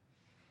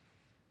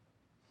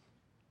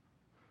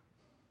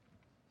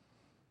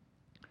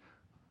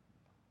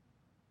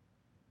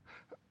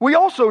 We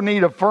also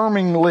need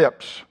affirming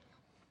lips.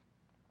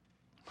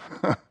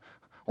 What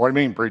do you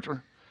mean,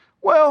 preacher?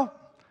 Well,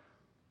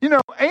 you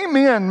know,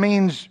 amen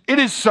means it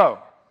is so.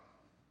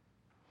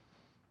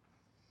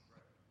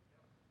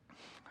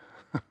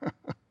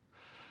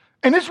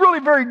 And it's really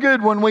very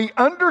good when we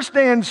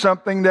understand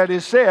something that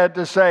is said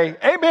to say,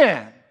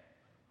 amen.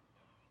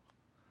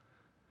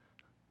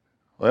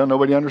 Well,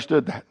 nobody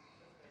understood that.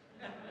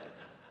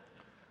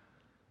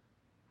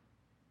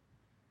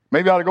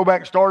 Maybe I ought to go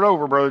back and start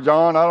over, Brother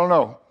John. I don't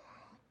know.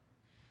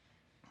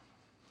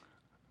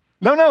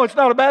 No, it's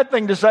not a bad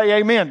thing to say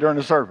amen during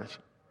the service.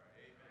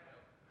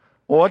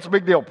 Well, what's the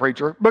big deal,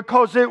 preacher?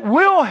 Because it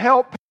will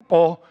help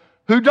people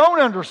who don't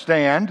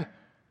understand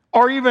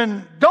or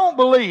even don't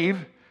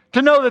believe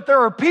to know that there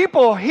are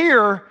people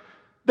here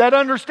that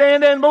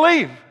understand and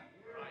believe.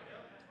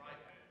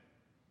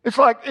 It's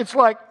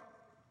like,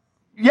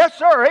 yes,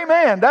 sir,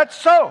 amen, that's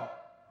so.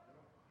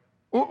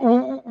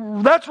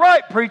 That's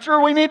right,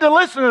 preacher, we need to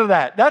listen to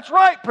that. That's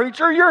right,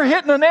 preacher, you're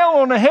hitting the nail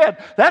on the head.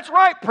 That's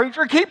right,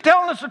 preacher, keep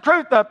telling us the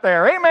truth up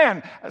there.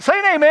 Amen.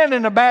 Saying amen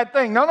isn't a bad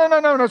thing. No,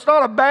 it's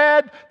not a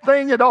bad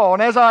thing at all.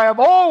 And as I have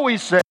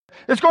always said,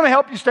 it's going to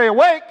help you stay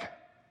awake.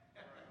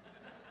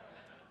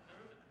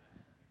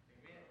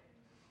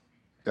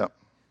 Yep.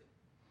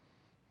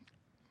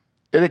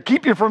 It'll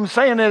keep you from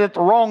saying it at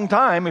the wrong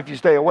time if you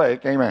stay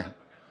awake. Amen.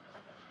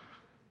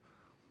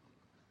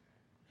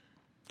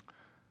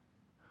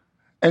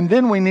 And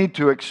then we need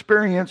to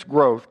experience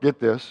growth, get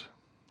this,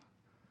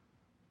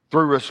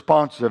 through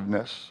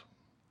responsiveness.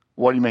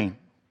 What do you mean?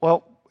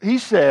 Well, he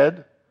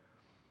said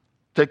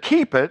to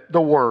keep it,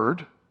 the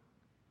word,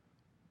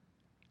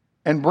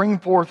 and bring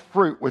forth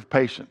fruit with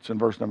patience in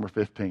verse number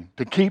 15.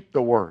 To keep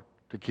the word,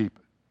 to keep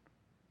it.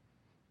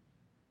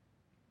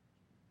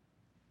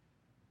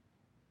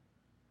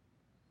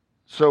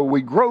 So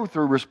we grow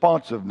through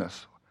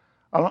responsiveness.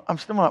 I'm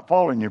still not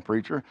following you,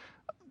 preacher.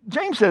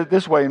 James said it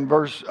this way in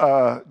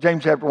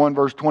James chapter 1,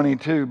 verse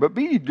 22, but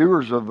be ye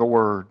doers of the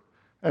word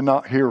and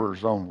not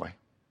hearers only.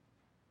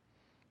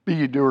 Be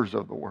ye doers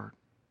of the word.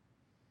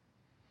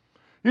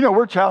 You know,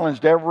 we're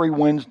challenged every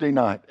Wednesday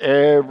night,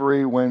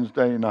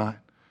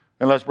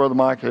 unless Brother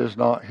Mike is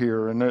not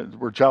here, and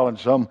we're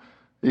challenged some,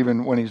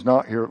 even when he's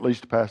not here, at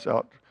least to pass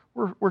out.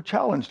 We're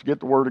challenged to get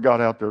the word of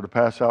God out there, to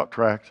pass out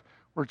tracts.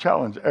 We're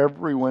challenged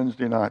every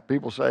Wednesday night.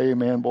 People say,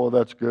 amen, boy,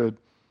 that's good.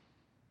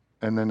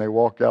 And then they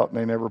walk out and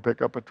they never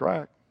pick up a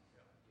tract.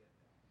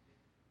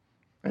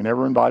 They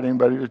never invite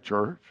anybody to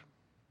church.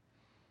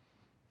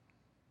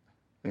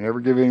 They never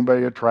give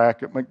anybody a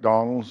tract at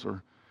McDonald's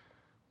or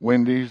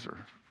Wendy's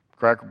or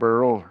Cracker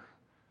Barrel or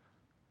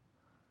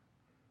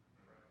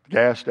the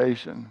gas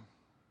station.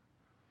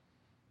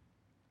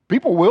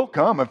 People will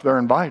come if they're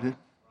invited.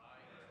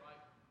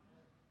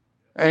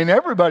 And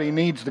everybody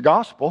needs the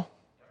gospel.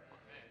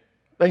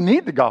 They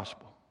need the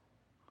gospel.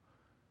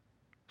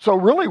 So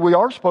really, we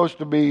are supposed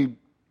to be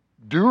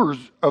doers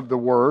of the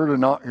word and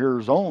not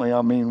hearers only.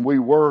 I mean, we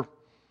were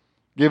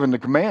given the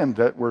command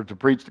that we're to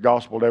preach the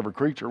gospel to every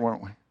creature,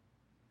 weren't we?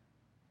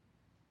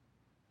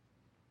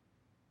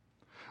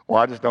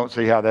 Well, I just don't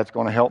see how that's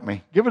going to help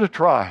me. Give it a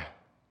try.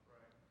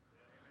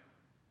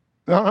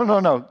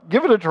 No.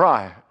 Give it a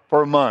try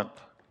for a month.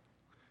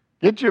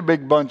 Get you a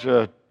big bunch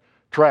of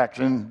tracts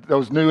and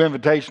those new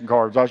invitation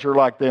cards. I sure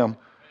like them.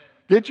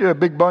 Get you a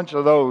big bunch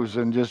of those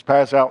and just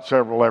pass out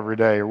several every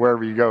day or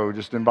wherever you go.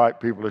 Just invite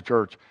people to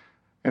church.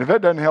 And if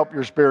that doesn't help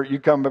your spirit, you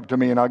come up to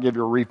me and I'll give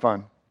you a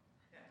refund.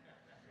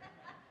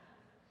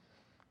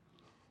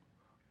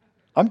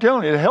 I'm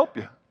telling you, it'll help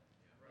you.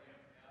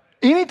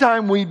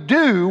 Anytime we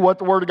do what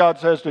the Word of God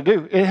says to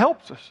do, it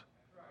helps us.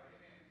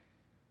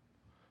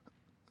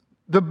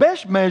 The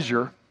best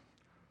measure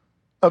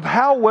of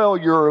how well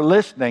you're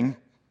listening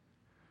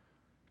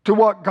to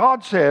what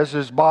God says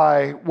is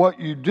by what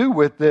you do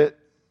with it,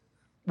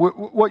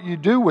 what you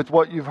do with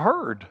what you've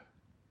heard.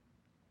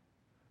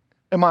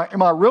 Am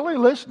I really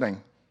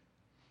listening?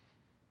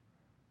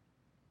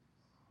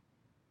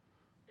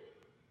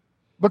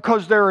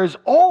 Because there is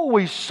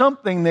always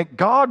something that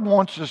God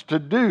wants us to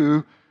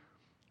do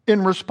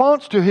in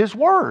response to His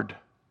Word.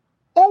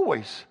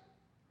 Always.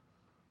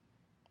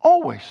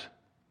 Always.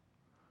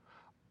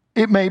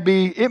 It may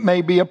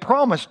be a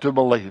promise to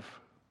believe,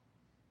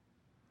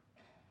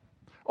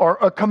 or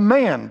a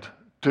command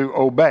to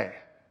obey,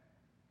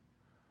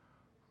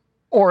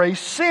 or a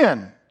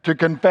sin to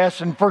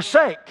confess and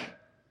forsake,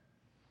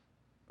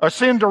 a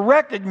sin to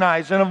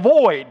recognize and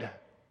avoid,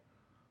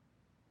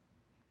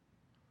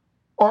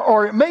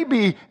 or it may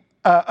be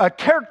a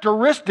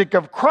characteristic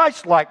of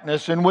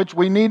Christ-likeness in which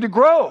we need to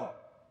grow.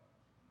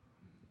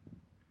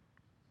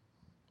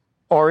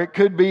 Or it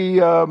could be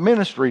a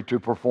ministry to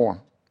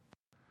perform.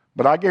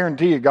 But I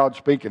guarantee you God's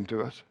speaking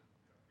to us.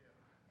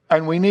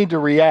 And we need to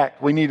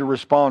react. We need to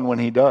respond when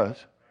He does.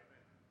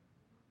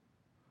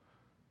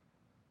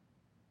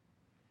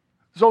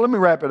 So let me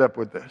wrap it up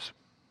with this.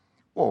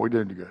 Well, we're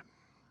doing good.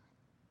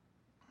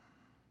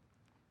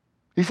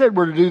 He said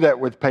we're to do that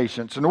with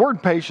patience. And the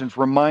word patience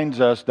reminds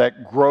us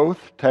that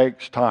growth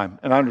takes time.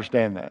 And I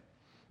understand that.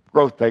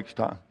 Growth takes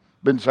time.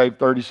 Been saved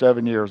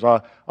 37 years.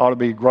 I ought to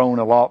be grown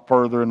a lot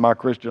further in my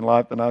Christian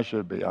life than I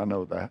should be. I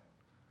know that.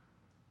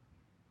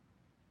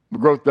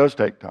 But growth does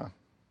take time.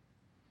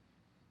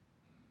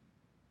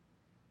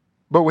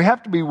 But we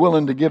have to be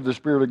willing to give the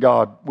Spirit of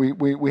God,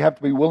 we have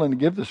to be willing to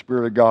give the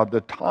Spirit of God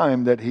the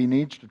time that He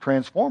needs to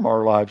transform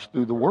our lives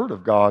through the Word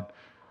of God,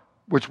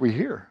 which we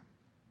hear.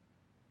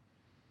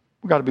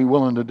 We've got to be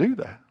willing to do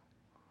that.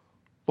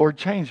 Lord,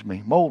 change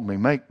me, mold me,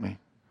 make me.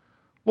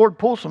 Lord,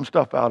 pull some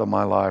stuff out of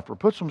my life, or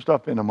put some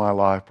stuff into my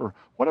life, or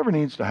whatever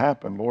needs to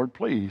happen, Lord,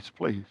 please,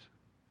 please.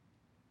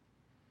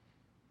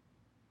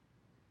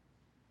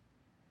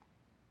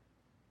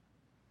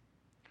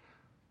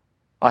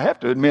 I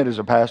have to admit as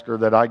a pastor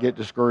that I get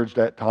discouraged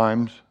at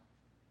times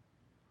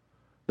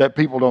that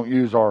people don't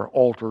use our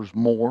altars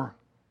more.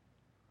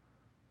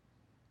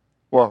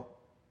 Well,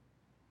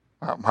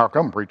 how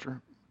come,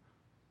 preacher?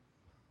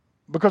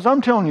 Because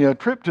I'm telling you, a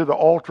trip to the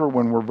altar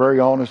when we're very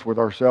honest with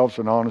ourselves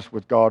and honest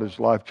with God is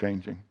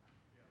life-changing.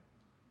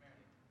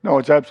 No,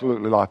 it's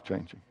absolutely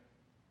life-changing.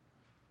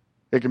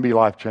 It can be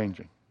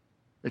life-changing.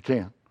 It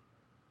can.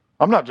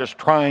 I'm not just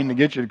trying to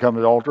get you to come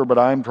to the altar, but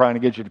I'm trying to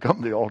get you to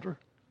come to the altar.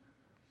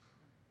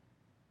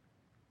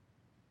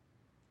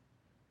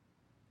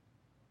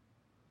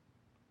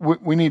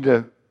 We need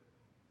to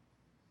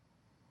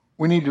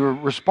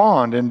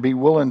respond and be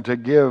willing to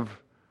give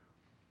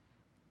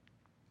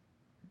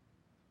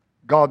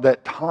God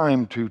that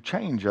time to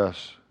change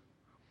us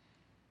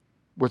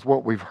with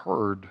what we've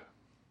heard.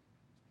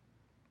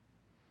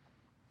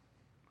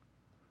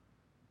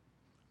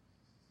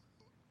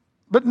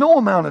 But no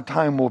amount of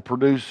time will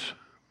produce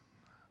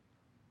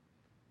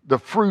the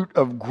fruit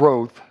of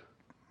growth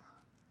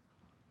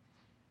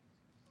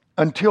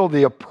until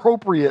the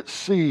appropriate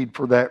seed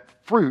for that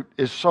fruit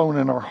is sown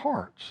in our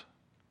hearts.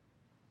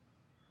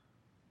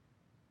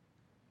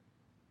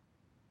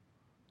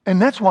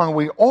 And that's why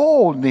we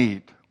all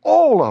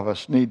of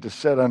us need to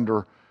sit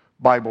under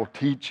Bible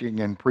teaching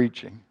and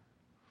preaching.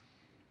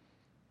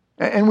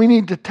 And we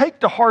need to take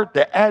to heart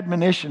the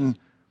admonition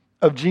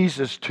of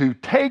Jesus to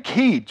take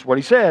heed. It's what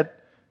He said.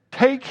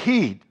 Take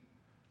heed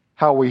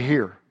how we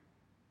hear.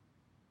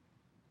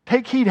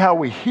 Take heed how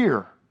we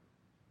hear.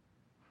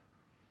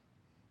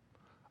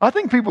 I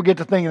think people get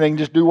to thinking they can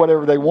just do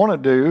whatever they want to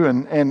do,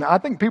 and I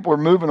think people are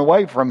moving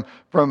away from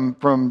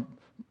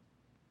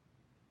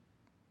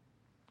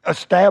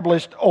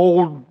established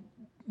old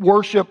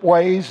worship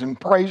ways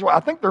and praise. I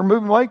think they're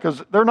moving away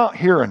because they're not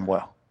hearing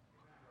well.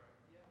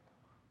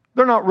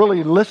 They're not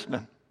really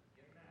listening.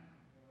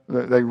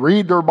 They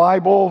read their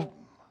Bible.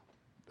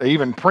 They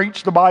even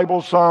preach the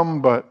Bible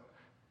some, but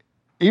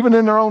even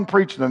in their own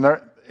preaching,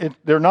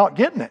 they're not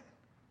getting it.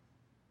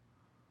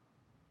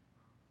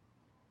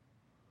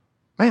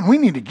 Man, we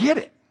need to get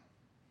it.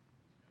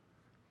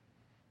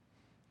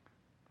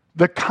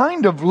 The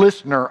kind of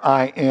listener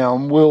I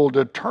am will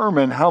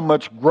determine how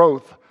much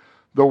growth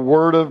the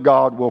Word of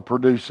God will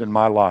produce in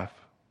my life.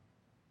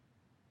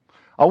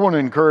 I want to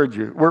encourage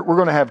you. We're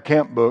going to have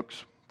camp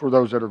books for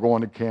those that are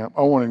going to camp.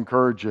 I want to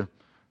encourage you.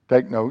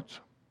 Take notes.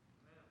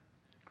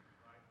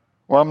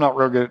 Well, I'm not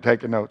real good at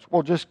taking notes.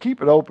 Well, just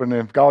keep it open,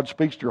 and if God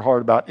speaks to your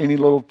heart about any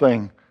little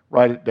thing,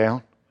 write it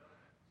down.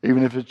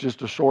 Even if it's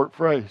just a short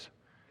phrase.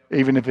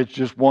 Even if it's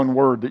just one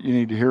word that you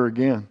need to hear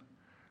again.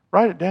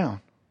 Write it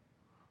down.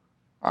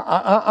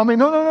 I mean,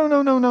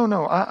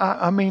 no.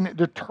 I mean,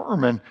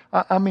 determine.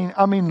 I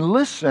mean,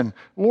 listen.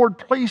 Lord,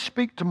 please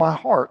speak to my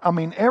heart. I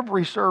mean,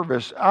 every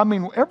service,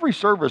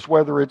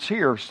 whether it's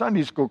here,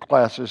 Sunday school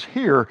classes,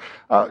 here,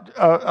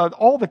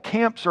 all the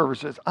camp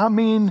services. I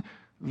mean,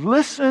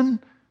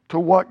 listen to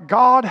what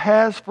God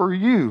has for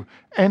you.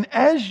 And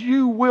as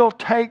you will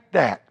take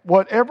that,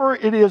 whatever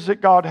it is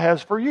that God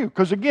has for you,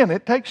 because again,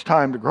 it takes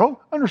time to grow.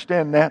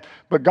 Understand that.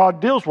 But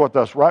God deals with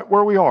us right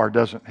where we are,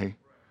 doesn't He?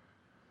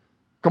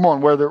 Come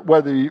on, whether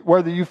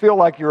you feel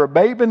like you're a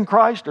babe in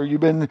Christ or you've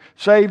been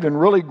saved and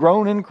really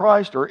grown in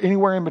Christ or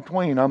anywhere in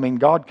between, I mean,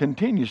 God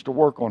continues to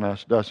work on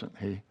us, doesn't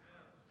He?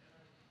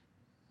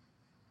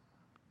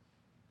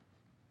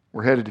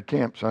 We're headed to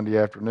camp Sunday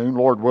afternoon,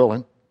 Lord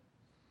willing.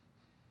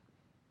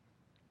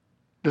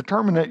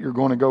 Determine that you're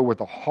going to go with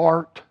a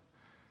heart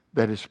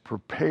that is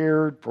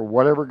prepared for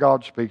whatever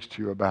God speaks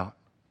to you about.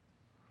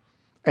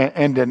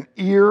 And an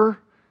ear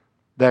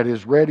that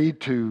is ready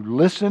to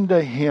listen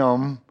to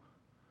Him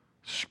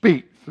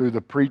speak through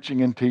the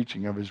preaching and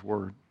teaching of His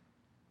Word.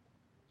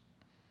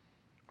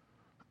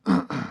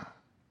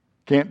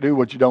 Can't do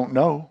what you don't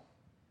know.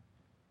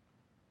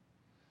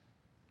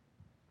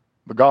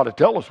 But God will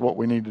tell us what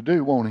we need to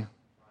do, won't He?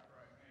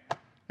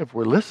 If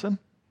we listen,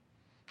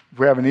 if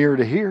we have an ear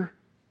to hear.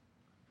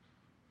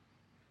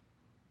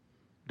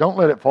 Don't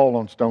let it fall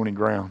on stony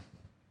ground.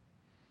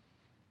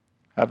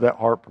 Have that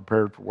heart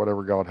prepared for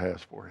whatever God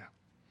has for you.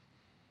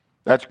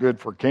 That's good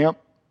for camp.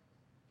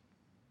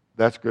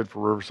 That's good for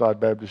Riverside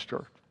Baptist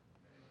Church.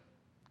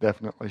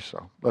 Definitely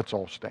so. Let's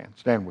all stand.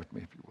 Stand with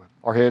me if you would.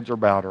 Our heads are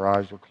bowed, our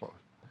eyes are closed.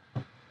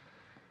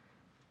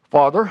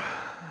 Father,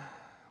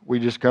 we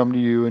just come to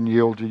you and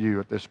yield to you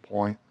at this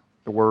point.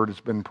 The word has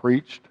been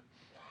preached.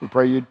 We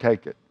pray you'd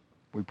take it.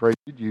 We pray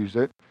you'd use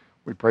it.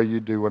 We pray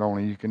you'd do what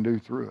only you can do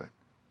through it.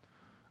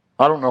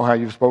 I don't know how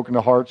you've spoken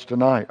to hearts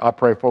tonight. I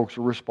pray folks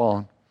will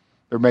respond.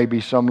 There may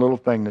be some little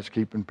thing that's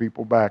keeping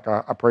people back.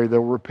 I pray they'll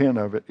repent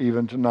of it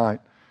even tonight.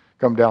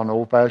 Come down to the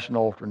old-fashioned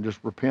altar and just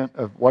repent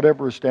of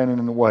whatever is standing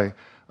in the way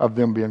of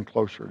them being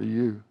closer to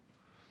you.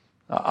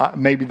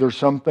 Maybe there's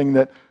something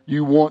that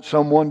you want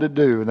someone to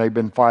do and they've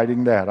been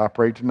fighting that. I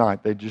pray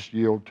tonight they just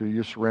yield to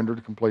you,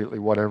 surrendered completely,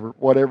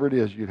 whatever it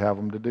is you'd have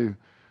them to do.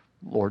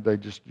 Lord, they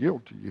just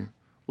yield to you.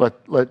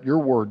 Let your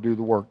word do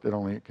the work that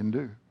only it can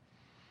do.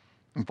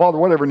 And Father,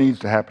 whatever needs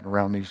to happen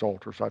around these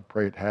altars, I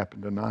pray it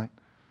happen tonight.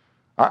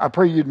 I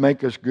pray you'd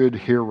make us good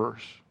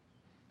hearers.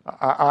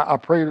 I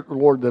pray,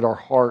 Lord, that our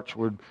hearts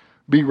would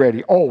be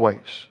ready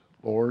always,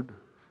 Lord.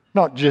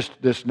 Not just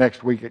this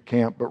next week at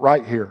camp, but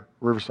right here,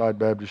 Riverside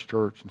Baptist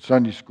Church and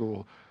Sunday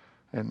school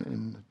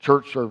and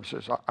church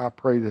services. I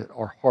pray that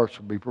our hearts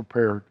would be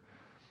prepared,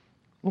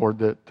 Lord,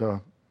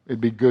 that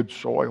it'd be good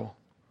soil,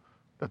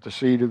 that the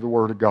seed of the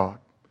Word of God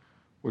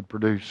would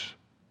produce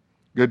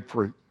good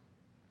fruit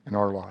in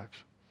our lives.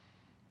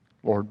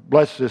 Lord,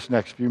 bless this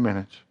next few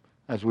minutes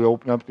as we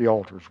open up the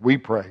altars. We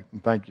pray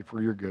and thank you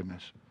for your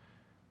goodness.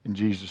 In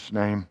Jesus'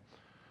 name.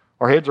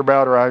 Our heads are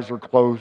bowed, our eyes are closed.